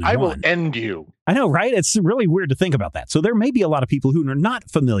 2001. I will end you. I know, right? It's really weird to think about that. So there may be a lot of people who are not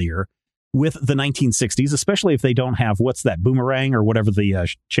familiar with the 1960s, especially if they don't have, what's that, Boomerang or whatever the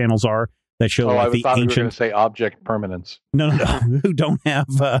channels are that show I like the thought we were going ancient. to say object permanence. No, who don't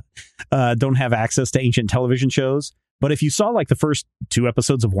have access to ancient television shows. But if you saw like the first 2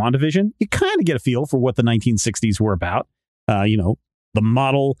 episodes of WandaVision, you kind of get a feel for what the 1960s were about. The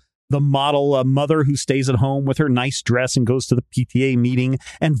model mother who stays at home with her nice dress and goes to the PTA meeting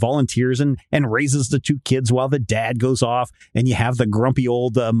and volunteers and raises the 2 kids while the dad goes off. And you have the grumpy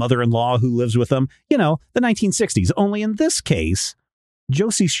old mother-in-law who lives with them. The 1960s. Only in this case,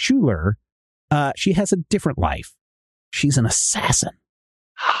 Josie Schuler, she has a different life. She's an assassin.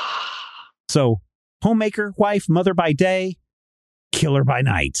 So, homemaker, wife, mother by day, killer by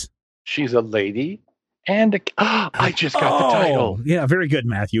night. She's a lady and I just got the title. Yeah, very good,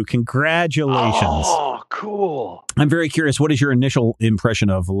 Matthew. Congratulations. Oh, cool. I'm very curious. What is your initial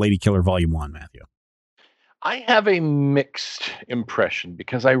impression of Lady Killer Volume 1, Matthew? I have a mixed impression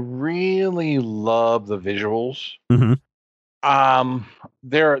because I really love the visuals. Mm-hmm.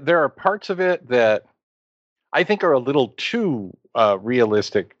 There are parts of it that I think are a little too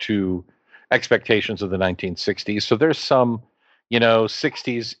realistic to expectations of the 1960s. So there's some,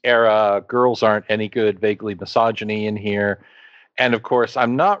 60s era girls aren't any good, vaguely misogyny in here. And of course,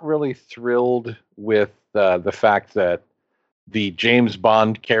 I'm not really thrilled with the fact that the James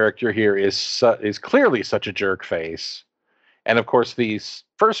Bond character here is clearly such a jerk face. And of course, the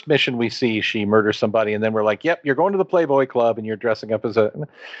first mission we see, she murders somebody, and then we're like, yep, you're going to the Playboy Club and you're dressing up as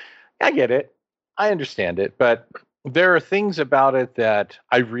I get it. I understand it. But there are things about it that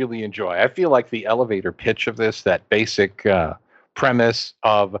I really enjoy. I feel like the elevator pitch of this, that basic premise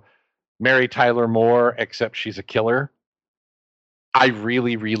of Mary Tyler Moore, except she's a killer. I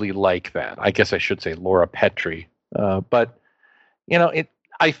really, really like that. I guess I should say Laura Petrie. But,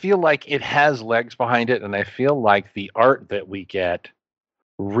 I feel like it has legs behind it, and I feel like the art that we get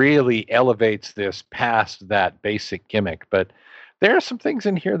really elevates this past that basic gimmick. But there are some things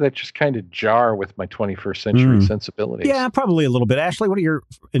in here that just kind of jar with my 21st century sensibilities. Yeah, probably a little bit. Ashley, what are your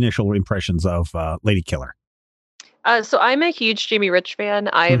initial impressions of Lady Killer? So I'm a huge Jamie Rich fan.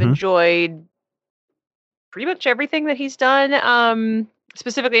 I've enjoyed pretty much everything that he's done,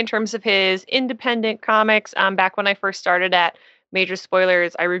 specifically in terms of his independent comics. Back when I first started at Major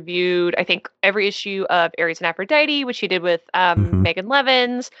Spoilers, I reviewed, I think, every issue of Ares and Aphrodite, which he did with Megan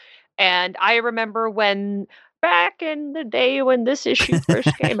Levins. And I remember back in the day when this issue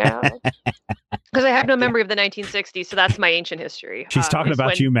first came out, because I have no memory of the 1960s, so that's my ancient history. She's talking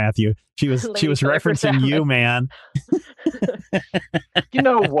about you, Matthew. She was referencing you, man. You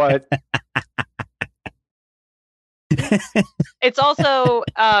know what? It's also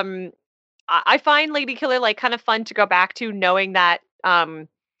I find Lady Killer kind of fun to go back to, knowing that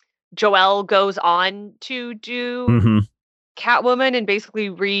Joelle goes on to do Catwoman and basically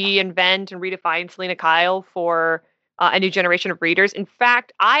reinvent and redefine Selena Kyle for a new generation of readers. In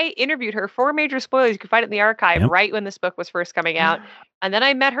fact, I interviewed her for Major Spoilers. You can find it in the archive right when this book was first coming out. And then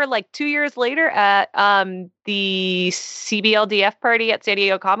I met her 2 years later at the CBLDF party at San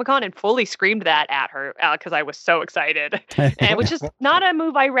Diego Comic-Con and fully screamed that at her because I was so excited. And which is not a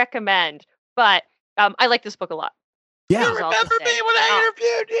move I recommend, but I like this book a lot. Yeah. You remember me when I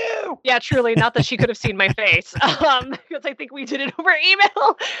interviewed you? Yeah, truly. Not that she could have seen my face, because I think we did it over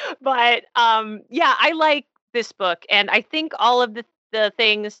email. But yeah, I like this book, and I think all of the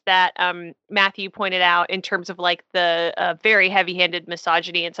things that Matthew pointed out in terms of the very heavy-handed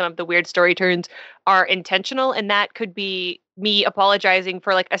misogyny and some of the weird story turns are intentional, and that could be me apologizing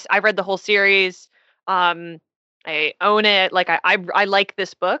for I read the whole series. I own it. I like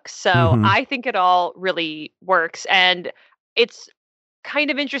this book, so I think it all really works, and it's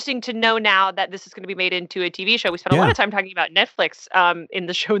kind of interesting to know now that this is going to be made into a TV show. We spent a lot of time talking about Netflix in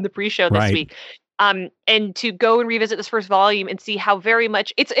the show, in the pre-show this week. And to go and revisit this first volume and see how very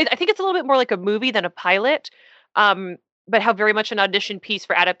much I think it's a little bit more like a movie than a pilot, but how very much an audition piece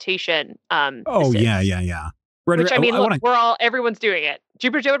for adaptation. Yeah. Which everyone's doing it.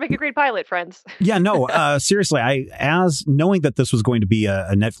 Jupiter Joe would make a great pilot, friends. Yeah, no, seriously, as knowing that this was going to be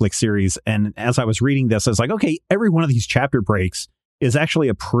a Netflix series, and as I was reading this, I was like, okay, every one of these chapter breaks is actually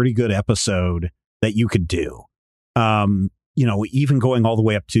a pretty good episode that you could do. Even going all the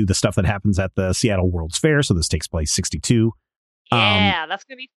way up to the stuff that happens at the Seattle World's Fair. So this takes place 62. Yeah, that's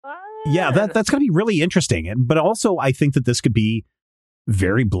going to be fun. Yeah, that's going to be really interesting. But also, I think that this could be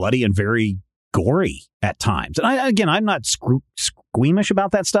very bloody and very gory at times. And I'm not squeamish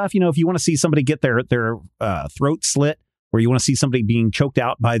about that stuff. If you want to see somebody get their throat slit, or you want to see somebody being choked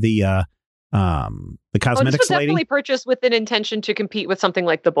out by the cosmetics this was lady. Definitely purchased with an intention to compete with something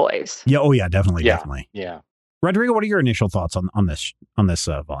like The Boys. Yeah. Oh yeah, definitely. Yeah. Rodrigo, what are your initial thoughts on this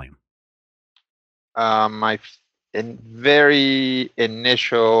volume? My very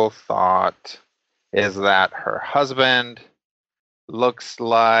initial thought is that her husband looks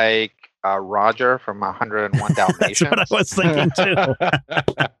like Roger from 101 Dalmatians. That's what I was thinking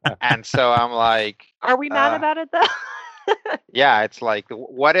too. And so I'm like, Are we mad about it though? yeah, it's like,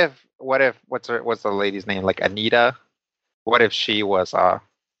 what if what's the lady's name? Like Anita? What if she was a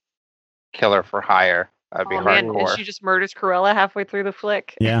killer for hire? That'd be hardcore. And she just murders Cruella halfway through the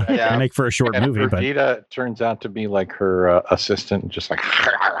flick. Yeah, Yeah. make for a short And movie, but Perdita turns out to be like her assistant, just like.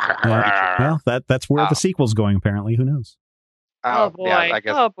 well, that's where the sequel's going. Apparently, who knows? Oh, boy. Yeah, I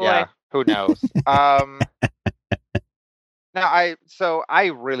guess. Oh, boy. Yeah, who knows? Now, I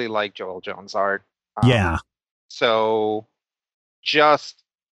really like Joel Jones' art. Yeah, So, just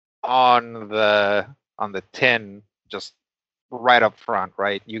on the tin, just right up front,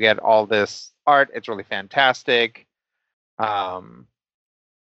 right? You get all this art. It's really fantastic.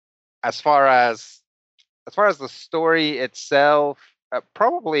 As far as the story itself,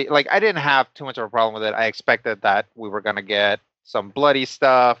 probably like I didn't have too much of a problem with it. I expected that we were gonna get some bloody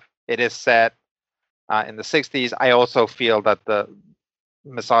stuff. It is set in the 60s. I also feel that the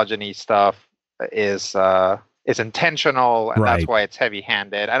misogyny stuff is intentional, and Right. that's why it's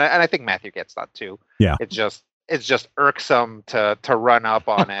heavy-handed. And I think Matthew gets that too. Yeah. It's just irksome to run up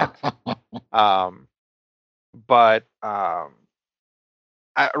on it. But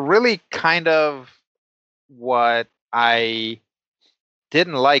I really kind of what I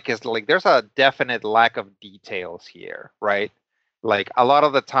didn't like is like there's a definite lack of details here, right? Like a lot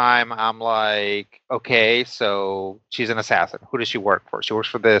of the time I'm like, okay, so she's an assassin. Who does she work for? She works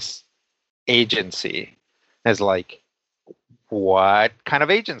for this agency. It's like, what kind of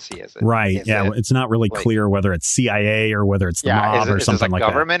agency is it? right. Is Yeah, it, it's not really like- clear whether it's CIA or whether it's the mob or is something this a like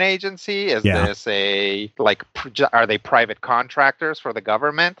government agency? Is Yeah. this a like? Are they private contractors for the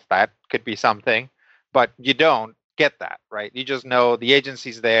government? That could be something, but you don't get that, right? You just know the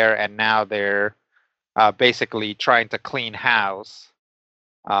agency's there, and now they're basically trying to clean house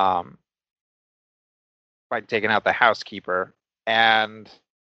by taking out the housekeeper, and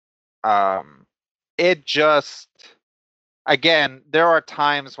it just. Again, there are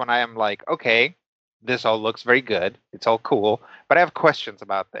times when I am like, okay, this all looks very good. It's all cool, but I have questions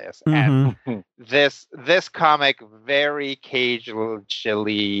about this. that. And Mhm. this comic very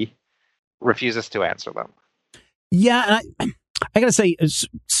cagily refuses to answer them. Yeah, and I gotta say,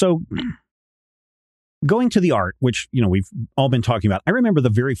 so going to the art, which we've all been talking about. I remember the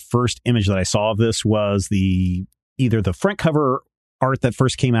very first image that I saw of this was either the front cover art that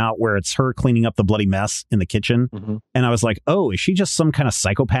first came out where it's her cleaning up the bloody mess in the kitchen. Mhm. And I was like, oh, is she just some kind of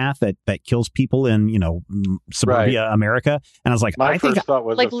psychopath that kills people in, suburbia America? And I was like, My I think first thought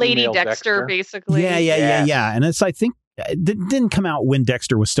was Like a Lady female Dexter, basically. yeah. And I think it didn't come out when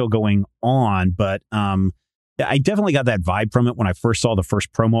Dexter was still going on, but I definitely got that vibe from it when I first saw the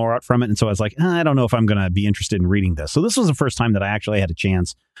first promo art from it. And so I was like, I don't know if I'm going to be interested in reading this. So this was the first time that I actually had a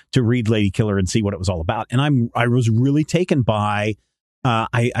chance to read Lady Killer and see what it was all about. And I was really taken by,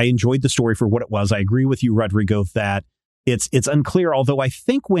 I enjoyed the story for what it was. I agree with you, Rodrigo, that it's unclear, although I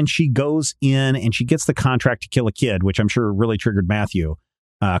think when she goes in and she gets the contract to kill a kid, which I'm sure really triggered Matthew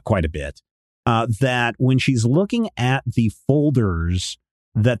quite a bit, that when she's looking at the folders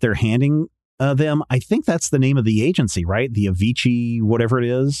that they're handing them, I think that's the name of the agency, right? The Avicii, whatever it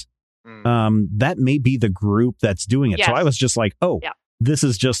is. That may be the group that's doing it. Yes. So I was just like, this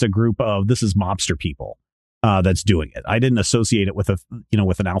is just a group of, this is mobster people that's doing it. I didn't associate it with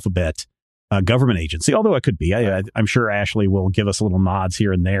with an alphabet government agency, although it could be. I'm sure Ashley will give us little nods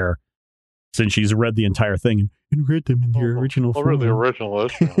here and there since she's read the entire thing and read them in the original form. the original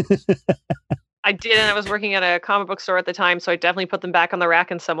issues. I did, and I was working at a comic book store at the time, so I definitely put them back on the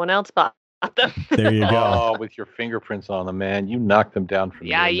rack and someone else bought them. There you go. Oh, with your fingerprints on them, man. You knocked them down from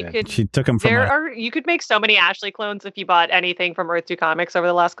Yeah, the you man. could. She took them from You could make so many Ashley clones if you bought anything from Earth 2 Comics over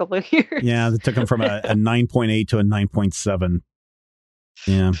the last couple of years. Yeah, they took them from a 9.8 to a 9.7.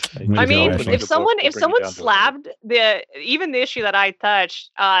 Yeah. I mean, Ashley. if someone Bring it down to a slabbed even the issue that I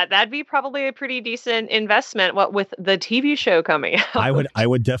touched, that'd be probably a pretty decent investment. What with the TV show coming out, I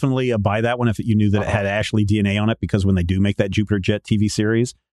would definitely buy that one if you knew that it had Ashley DNA on it, because when they do make that Jupiter Jet TV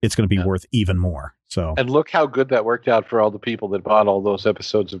series, it's going to be worth even more. So, And look how good that worked out for all the people that bought all those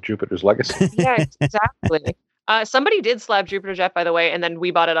episodes of Jupiter's Legacy. Yeah, exactly. Somebody did slab Jupiter Jet, by the way, and then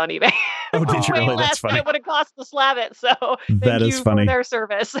we bought it on eBay. Oh, did you Way really? less That's than funny. it would have cost to slab it. So That thank is you funny. for their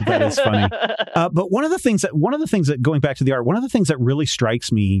service. That is funny. But one of the things that going back to the art, one of the things that really strikes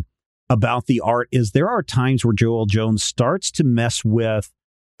me about the art is there are times where Joel Jones starts to mess with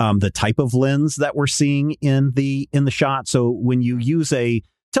the type of lens that we're seeing in the shot. So when you use a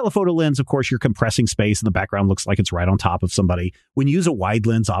Telephoto lens, of course, you're compressing space and the background looks like it's right on top of somebody. When you use a wide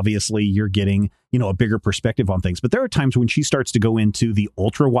lens, obviously you're getting, a bigger perspective on things. But there are times when she starts to go into the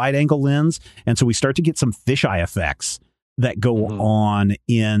ultra wide angle lens. And so we start to get some fisheye effects that go on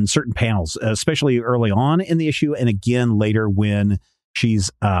in certain panels, especially early on in the issue. And again, later when she's,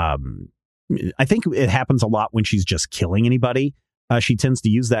 I think it happens a lot when she's just killing anybody. She tends to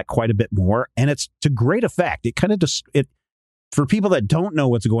use that quite a bit more. And it's to great effect. It kind of just, for people that don't know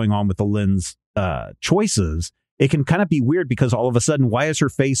what's going on with the lens choices, it can kind of be weird because all of a sudden, why is her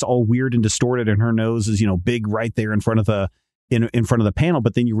face all weird and distorted and her nose is, big right there in front of the in front of the panel?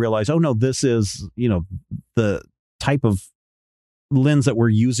 But then you realize, oh no, this is, the type of lens that we're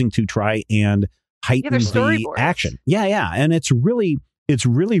using to try and heighten the action. Yeah. And it's really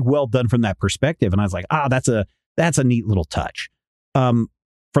well done from that perspective. And I was like, that's a neat little touch. From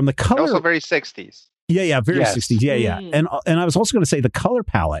the color, also very 60s. Yeah, very 60s. Yeah. And I was also going to say the color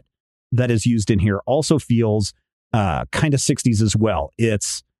palette that is used in here also feels kind of 60s as well.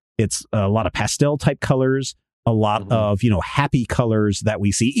 It's a lot of pastel type colors, a lot of, happy colors that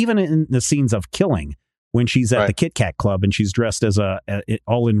we see, even in the scenes of killing when she's at the Kit Kat Club and she's dressed as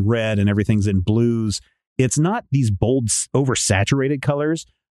all in red and everything's in blues. It's not these bold, oversaturated colors,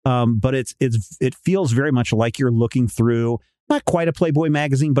 but it feels very much like you're looking through, not quite a Playboy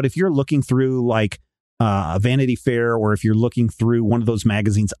magazine, but if you're looking through like Vanity Fair, or if you're looking through one of those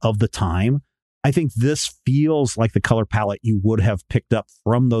magazines of the time, I think this feels like the color palette you would have picked up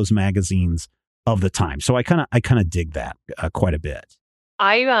from those magazines of the time. So I kind of dig that quite a bit.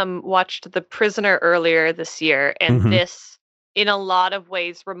 I watched The Prisoner earlier this year, and this, in a lot of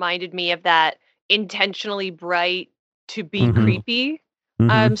ways, reminded me of that intentionally bright to be creepy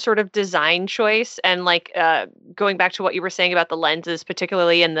sort of design choice. And like going back to what you were saying about the lenses,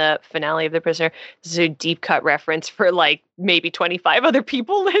 particularly in the finale of The Prisoner, this is a deep cut reference for like maybe 25 other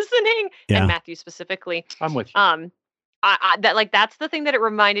people listening, and Matthew specifically. I'm with you. That's the thing that it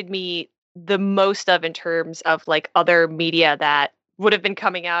reminded me the most of in terms of like other media that would have been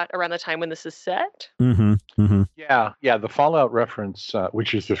coming out around the time when this is set. Yeah. The Fallout reference,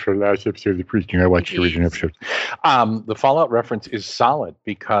 which is the last episode of The Prisoner. I watched the original episode. The Fallout reference is solid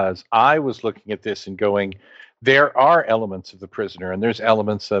because I was looking at this and going, there are elements of The Prisoner and there's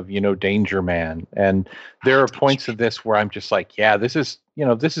elements of, Danger Man. And there are points of this where I'm just like, yeah, this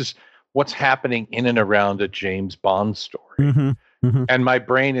is what's happening in and around a James Bond story. And my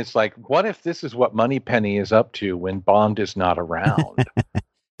brain is like, what if this is what Moneypenny is up to when Bond is not around?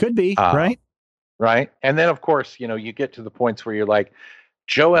 Could be, right? Right. And then, of course, you get to the points where you're like,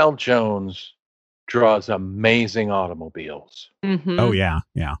 Joelle Jones draws amazing automobiles. Oh, yeah.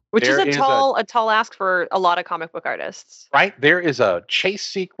 Which is a tall ask for a lot of comic book artists. Right. There is a chase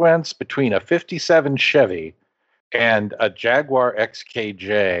sequence between a 57 Chevy and a Jaguar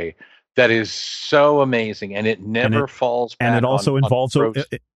XKJ that is so amazing, and it never falls back. And it also involves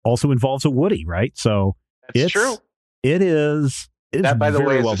a Woody, right? So that's true. It is. That, by the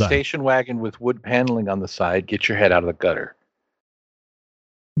way, is well a done. station wagon with wood paneling on the side. Get your head out of the gutter.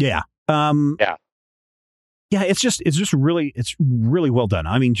 Yeah. Yeah. It's just really well done.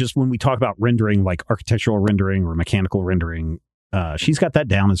 I mean, just when we talk about rendering, like architectural rendering or mechanical rendering, she's got that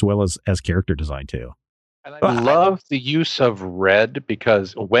down as well as character design too. And I love the use of red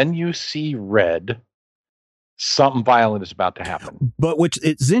because when you see red, something violent is about to happen. But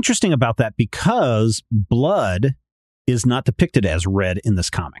it's interesting about that because blood is not depicted as red in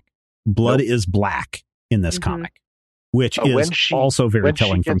this comic. Blood is black in this comic, which is also very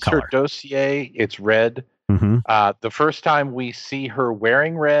telling from color. When she gets her dossier, it's red. The first time we see her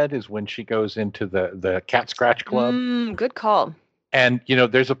wearing red is when she goes into the Cat Scratch Club. Good call. And,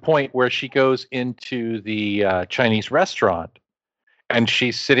 there's a point where she goes into the Chinese restaurant and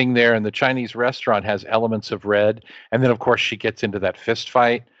she's sitting there and the Chinese restaurant has elements of red. And then, of course, she gets into that fist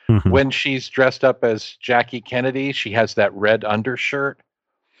fight. When she's dressed up as Jackie Kennedy, she has that red undershirt.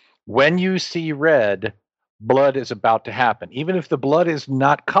 When you see red, blood is about to happen. Even if the blood is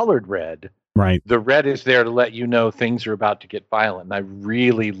not colored red, right? The red is there to let you know things are about to get violent. And I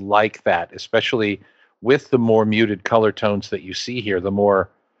really like that, especially with the more muted color tones that you see here, the more,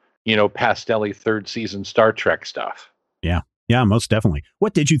 pastel-y third season Star Trek stuff. Yeah, most definitely.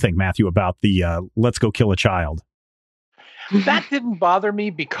 What did you think, Matthew, about the Let's Go Kill a Child? That didn't bother me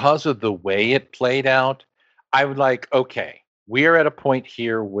because of the way it played out. I was like, okay, we are at a point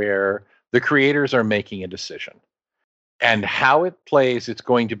here where the creators are making a decision. And how it plays, it's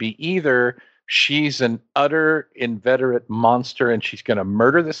going to be either she's an utter inveterate monster and she's going to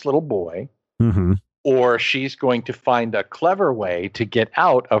murder this little boy, or she's going to find a clever way to get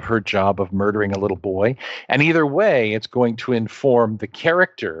out of her job of murdering a little boy. And either way, it's going to inform the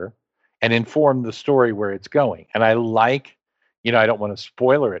character and inform the story where it's going. And I like, I don't want to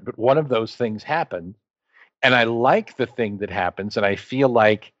spoiler it, but one of those things happened. And I like the thing that happens. And I feel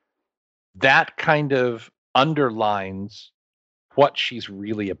like that kind of underlines what she's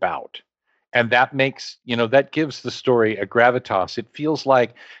really about. And that makes, that gives the story a gravitas. It feels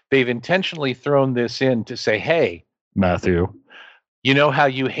like they've intentionally thrown this in to say, hey, Matthew, you know how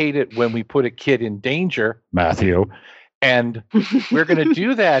you hate it when we put a kid in danger, Matthew. And we're going to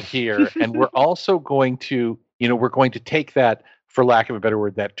do that here. And we're also going to, we're going to take that, for lack of a better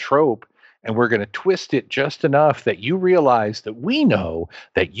word, that trope, and we're going to twist it just enough that you realize that we know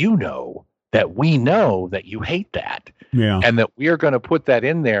that you know that we know that you hate that. Yeah. And that we are going to put that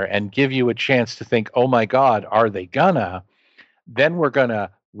in there and give you a chance to think, oh my God, are they gonna? Then we're going to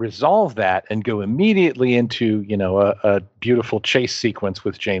resolve that and go immediately into, a beautiful chase sequence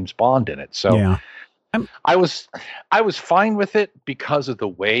with James Bond in it. So yeah. I was fine with it because of the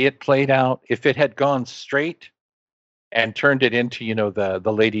way it played out. If it had gone straight and turned it into,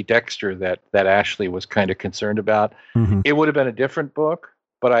 the Lady Dexter that Ashley was kind of concerned about, it would have been a different book.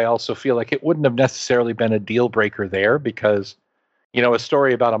 But I also feel like it wouldn't have necessarily been a deal breaker there because, a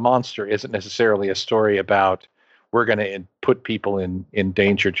story about a monster isn't necessarily a story about we're going to put people in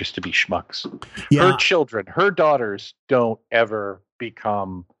danger just to be schmucks. Yeah. Her children, her daughters don't ever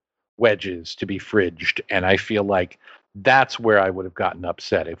become wedges to be fridged. And I feel like that's where I would have gotten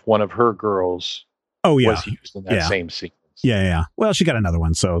upset if one of her girls was used in that same sequence. Yeah. Well, she got another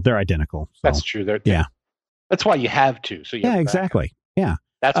one, so they're identical. So. That's true. That's why you have to. So exactly. Yeah.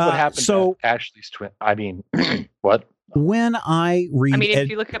 That's what happened to Ashley's twin. I mean, what? When I read... if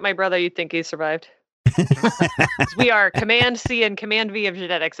you look at my brother, you'd think he survived. We are Command C and Command V of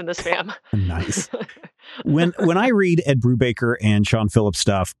genetics in this fam. Nice. When I read Ed Brubaker and Sean Phillips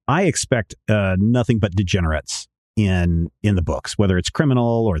stuff, I expect nothing but degenerates in the books, whether it's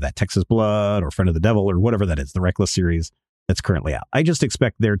Criminal or that Texas Blood or Friend of the Devil or whatever that is, the Reckless series that's currently out. I just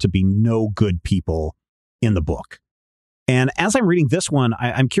expect there to be no good people in the book. And as I'm reading this one,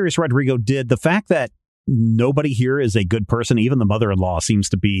 I'm curious, Rodrigo, did the fact that nobody here is a good person, even the mother-in-law seems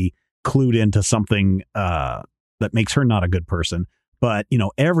to be clued into something that makes her not a good person. But,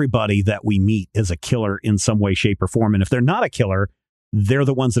 everybody that we meet is a killer in some way, shape, or form. And if they're not a killer, they're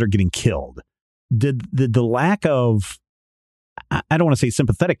the ones that are getting killed. Did the lack of, I don't want to say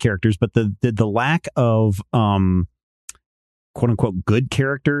sympathetic characters, but did the lack of quote unquote good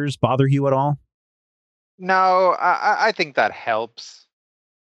characters bother you at all? No, I think that helps.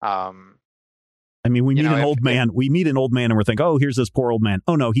 I mean, we meet an old man. We meet an old man, and we're thinking, "Oh, here's this poor old man."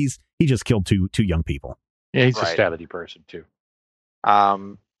 Oh no, he just killed two young people. Yeah, he's a stabby person too.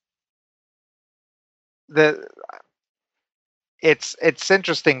 It's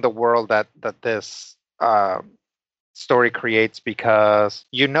interesting the world that this story creates because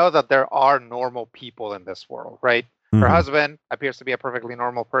that there are normal people in this world, right? Her husband appears to be a perfectly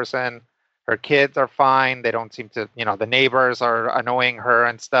normal person. Her kids are fine. They don't seem to, the neighbors are annoying her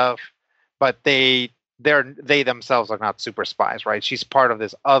and stuff, but they themselves are not super spies, right? She's part of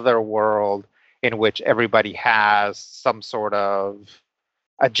this other world in which everybody has some sort of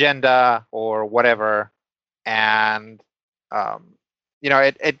agenda or whatever. And,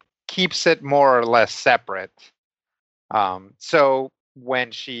 it keeps it more or less separate. So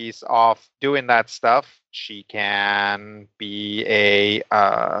when she's off doing that stuff, she can be a,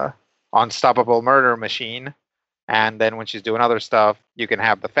 unstoppable murder machine, and then when she's doing other stuff, you can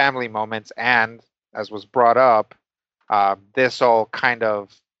have the family moments. And as was brought up, this all kind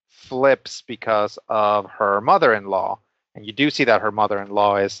of flips because of her mother-in-law, and you do see that her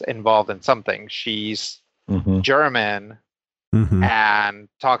mother-in-law is involved in something. She's German and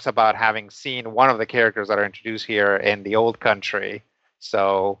talks about having seen one of the characters that are introduced here in the old country.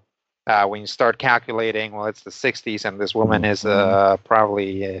 So when you start calculating, well, it's the 60s, and this woman is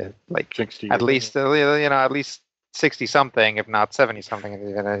probably like 60, at least at least 60 something, if not 70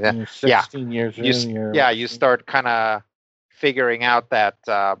 something. 16 years earlier. You start kind of figuring out that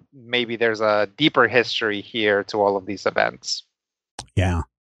maybe there's a deeper history here to all of these events. Yeah.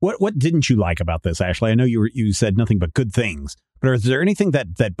 What didn't you like about this, Ashley? I know you said nothing but good things, but is there anything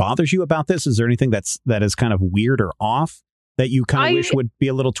that bothers you about this? Is there anything that is kind of weird or off that you kind of wish would be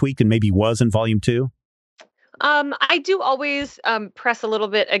a little tweaked and maybe was in volume 2? I do always press a little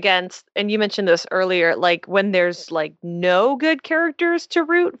bit against, and you mentioned this earlier, like when there's like no good characters to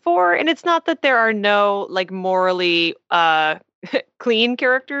root for. And it's not that there are no like morally clean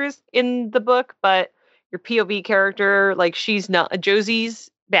characters in the book, but your POV character, like she's not, Josie's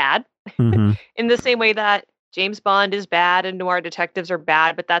bad. Mm-hmm. In the same way that James Bond is bad and noir detectives are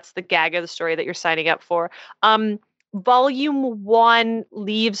bad, but that's the gag of the story that you're signing up for. Volume 1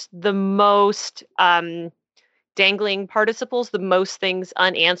 leaves the most dangling participles, the most things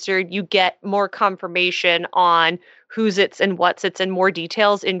unanswered. You get more confirmation on who's it's and what's it's and more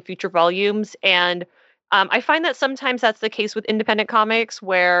details in future volumes. And I find that sometimes that's the case with independent comics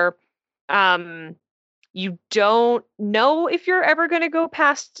where you don't know if you're ever going to go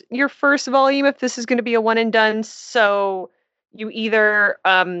past your first volume, if this is going to be a one and done. So you either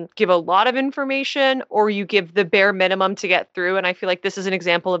give a lot of information or you give the bare minimum to get through. And I feel like this is an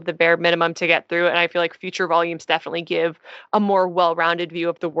example of the bare minimum to get through. And I feel like future volumes definitely give a more well-rounded view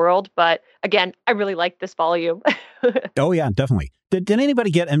of the world. But again, I really like this volume. Oh, yeah, definitely. Did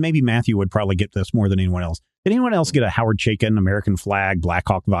anybody get, and maybe Matthew would probably get this more than anyone else, did anyone else get a Howard Chaykin, American Flag, Black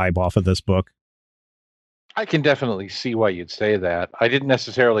Hawk vibe off of this book? I can definitely see why you'd say that. I didn't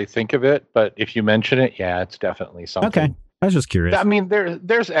necessarily think of it, but if you mention it, yeah, it's definitely something. Okay. I was just curious. I mean,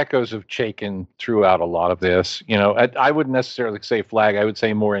 there's echoes of Chaykin throughout a lot of this. You know, I wouldn't necessarily say Flag. I would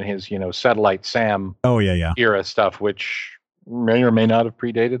say more in his, Satellite Sam era stuff, which may or may not have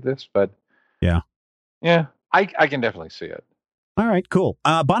predated this, but yeah, I can definitely see it. All right, cool.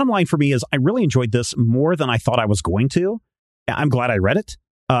 Bottom line for me is I really enjoyed this more than I thought I was going to. I'm glad I read it.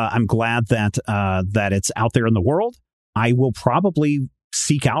 I'm glad that it's out there in the world. I will probably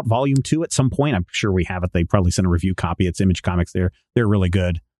seek out volume 2 at some point. I'm sure we have it. They probably sent a review copy. It's Image Comics. They're really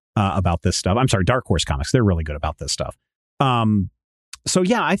good about this stuff. I'm sorry, Dark Horse Comics. They're really good about this stuff. So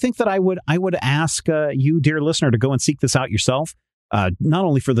yeah, I think that I would ask you, dear listener, to go and seek this out yourself. Not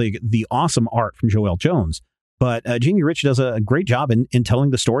only for the awesome art from Joelle Jones, but Jamie Rich does a great job in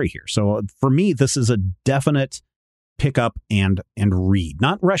telling the story here. So for me, this is a definite pick up and read.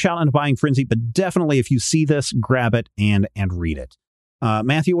 Not rush out into buying frenzy, but definitely if you see this, grab it and read it.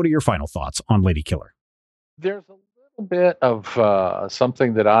 Matthew, what are your final thoughts on Lady Killer? There's a little bit of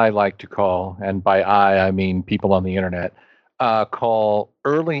something that I like to call, and by I mean people on the internet, call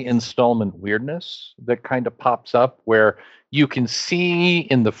early installment weirdness that kind of pops up where you can see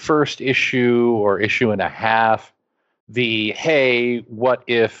in the first issue or issue and a half the, hey, what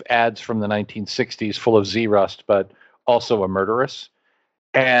if ads from the 1960s full of Z-Rust, but also a murderess.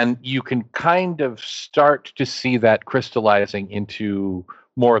 And you can kind of start to see that crystallizing into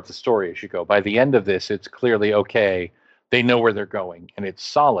more of the story as you go. By the end of this, it's clearly, okay, they know where they're going, and it's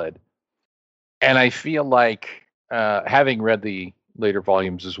solid. And I feel like, having read the later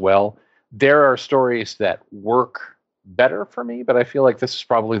volumes as well, there are stories that work better for me, but I feel like this is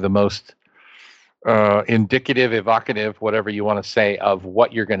probably the most indicative, evocative, whatever you want to say, of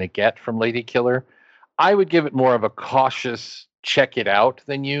what you're going to get from Lady Killer. I would give it more of a cautious check it out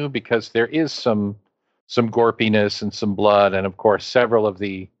than you, because there is some gorpiness and some blood, and of course several of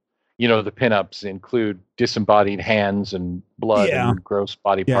the the pinups include disembodied hands and blood and gross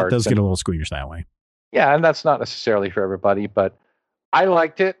body parts. It does get a little squeamish that way. Yeah, and that's not necessarily for everybody, but I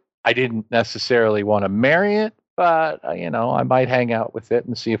liked it. I didn't necessarily want to marry it, but I might hang out with it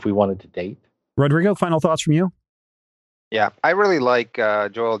and see if we wanted to date. Rodrigo, final thoughts from you? Yeah, I really like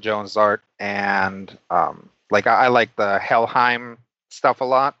Joelle Jones' art, and I like the Helheim stuff a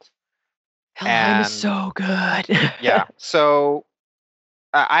lot. Helheim is so good. Yeah, so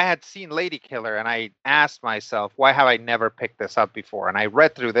I had seen Lady Killer, and I asked myself, why have I never picked this up before? And I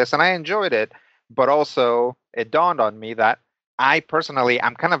read through this, and I enjoyed it, but also it dawned on me that I'm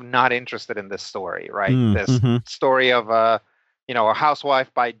kind of not interested in this story, right? This story of a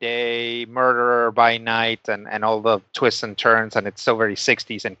housewife by day, murderer by night, and all the twists and turns, and it's so very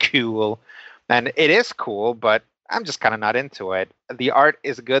 60s and cool. And it is cool, but I'm just kind of not into it. The art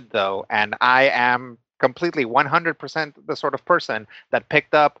is good, though, and I am completely 100% the sort of person that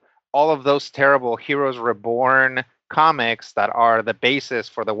picked up all of those terrible Heroes Reborn comics that are the basis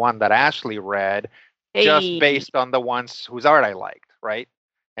for the one that Ashley read, just based on the ones whose art I liked, right?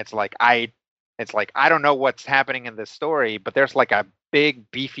 It's like I don't know what's happening in this story, but there's like a big,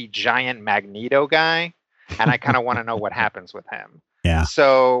 beefy, giant Magneto guy, and I kind of want to know what happens with him. Yeah.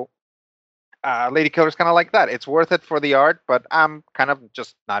 So Lady Killer's kind of like that. It's worth it for the art, but I'm kind of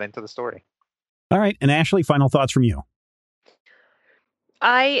just not into the story. All right. And Ashley, final thoughts from you.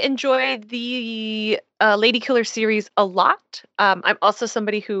 I enjoyed the Lady Killer series a lot. I'm also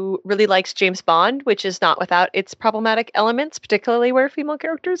somebody who really likes James Bond, which is not without its problematic elements, particularly where female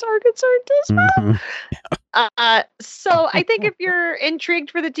characters are concerned as well. So I think if you're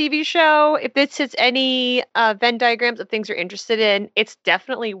intrigued for the TV show, if this hits any Venn diagrams of things you're interested in, it's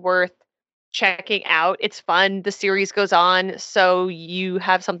definitely worth checking out. It's fun. The series goes on, so you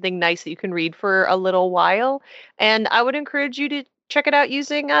have something nice that you can read for a little while. And I would encourage you to check it out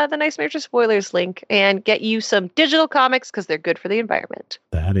using the Nice Major Spoilers link and get you some digital comics because they're good for the environment.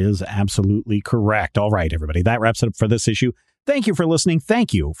 That is absolutely correct. All right, everybody, that wraps it up for this issue. Thank you for listening.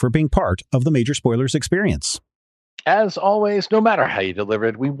 Thank you for being part of the Major Spoilers experience. As always, no matter how you deliver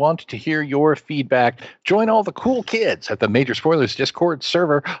it, we want to hear your feedback. Join all the cool kids at the Major Spoilers Discord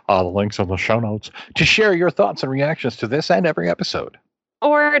server, the links in the show notes, to share your thoughts and reactions to this and every episode.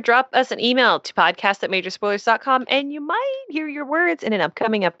 Or drop us an email to podcast@majorspoilers.com and you might hear your words in an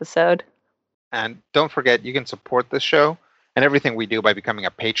upcoming episode. And don't forget, you can support this show and everything we do by becoming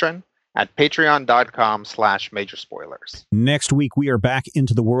a patron at patreon.com/majorspoilers. Next week, we are back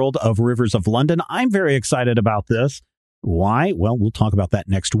into the world of Rivers of London. I'm very excited about this. Why? Well, we'll talk about that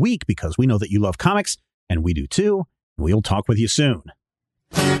next week because we know that you love comics, and we do too. We'll talk with you soon.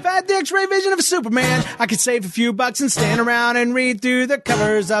 If I had the X-ray vision of a Superman, I could save a few bucks and stand around and read through the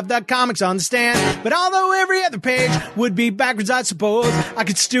covers of the comics on the stand. But although every other page would be backwards, I suppose, I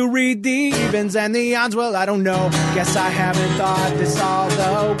could still read the evens and the odds. Well, I don't know. Guess I haven't thought this all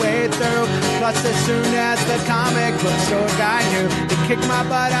the way through. Plus, as soon as the comic book store guy knew to kick my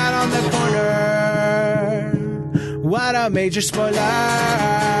butt out on the corner. What a major spoiler.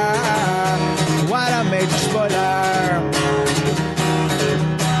 What a major spoiler.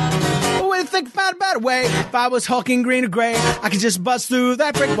 Think about a better way. If I was hulking green or gray, I could just bust through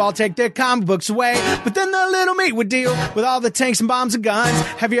that brick wall, take their comic books away. But then the little meat would deal with all the tanks and bombs and guns.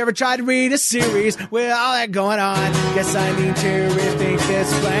 Have you ever tried to read a series with all that going on? Guess I need to rethink this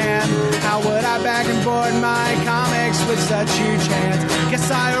plan. How would I back and board my comics with such huge hands?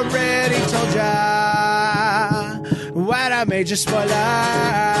 Guess I already told ya. What a major spoiler.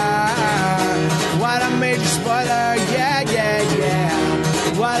 What a major spoiler. Yeah, yeah, yeah.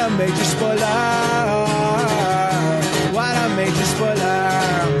 What a major spoiler. What a major spoiler.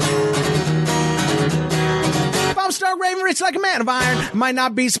 If I'm stark raving rich like a man of iron, I might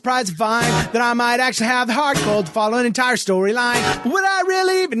not be surprised to find that I might actually have the heart cold to follow an entire storyline. But would I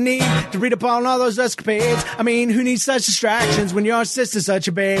really even need to read up on all those escapades? I mean, who needs such distractions when your sister's such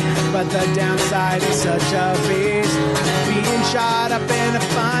a babe? But the downside is such a beast. Being shot up in a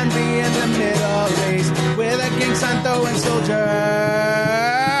fun, be in the Middle East with a gang sign throwing soldier.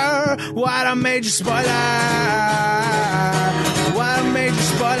 What a major spoiler. What a major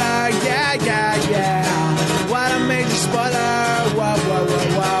spoiler. Yeah, yeah, yeah. What a major spoiler. Whoa, whoa,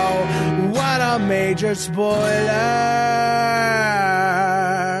 whoa, whoa. What a major spoiler.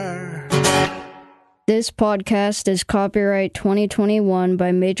 This podcast is copyright 2021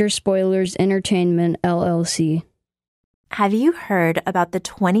 by Major Spoilers Entertainment, LLC. Have you heard about the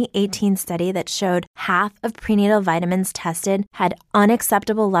 2018 study that showed half of prenatal vitamins tested had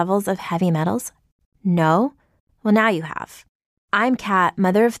unacceptable levels of heavy metals? No? Well, now you have. I'm Kat,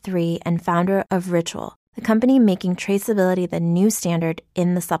 mother of 3 and founder of Ritual, the company making traceability the new standard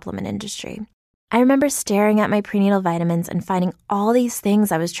in the supplement industry. I remember staring at my prenatal vitamins and finding all these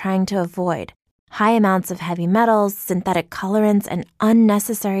things I was trying to avoid. High amounts of heavy metals, synthetic colorants, and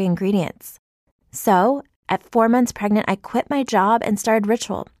unnecessary ingredients. So, at 4 months pregnant, I quit my job and started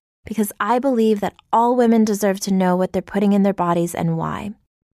Ritual because I believe that all women deserve to know what they're putting in their bodies and why.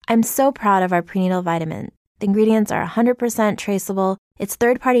 I'm so proud of our prenatal vitamin. The ingredients are 100% traceable, it's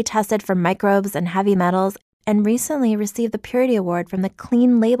third-party tested for microbes and heavy metals, and recently received the Purity Award from the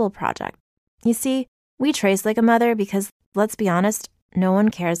Clean Label Project. You see, we trace like a mother because, let's be honest, no one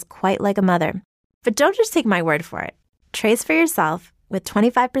cares quite like a mother. But don't just take my word for it. Trace for yourself with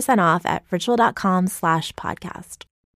 25% off at ritual.com/podcast.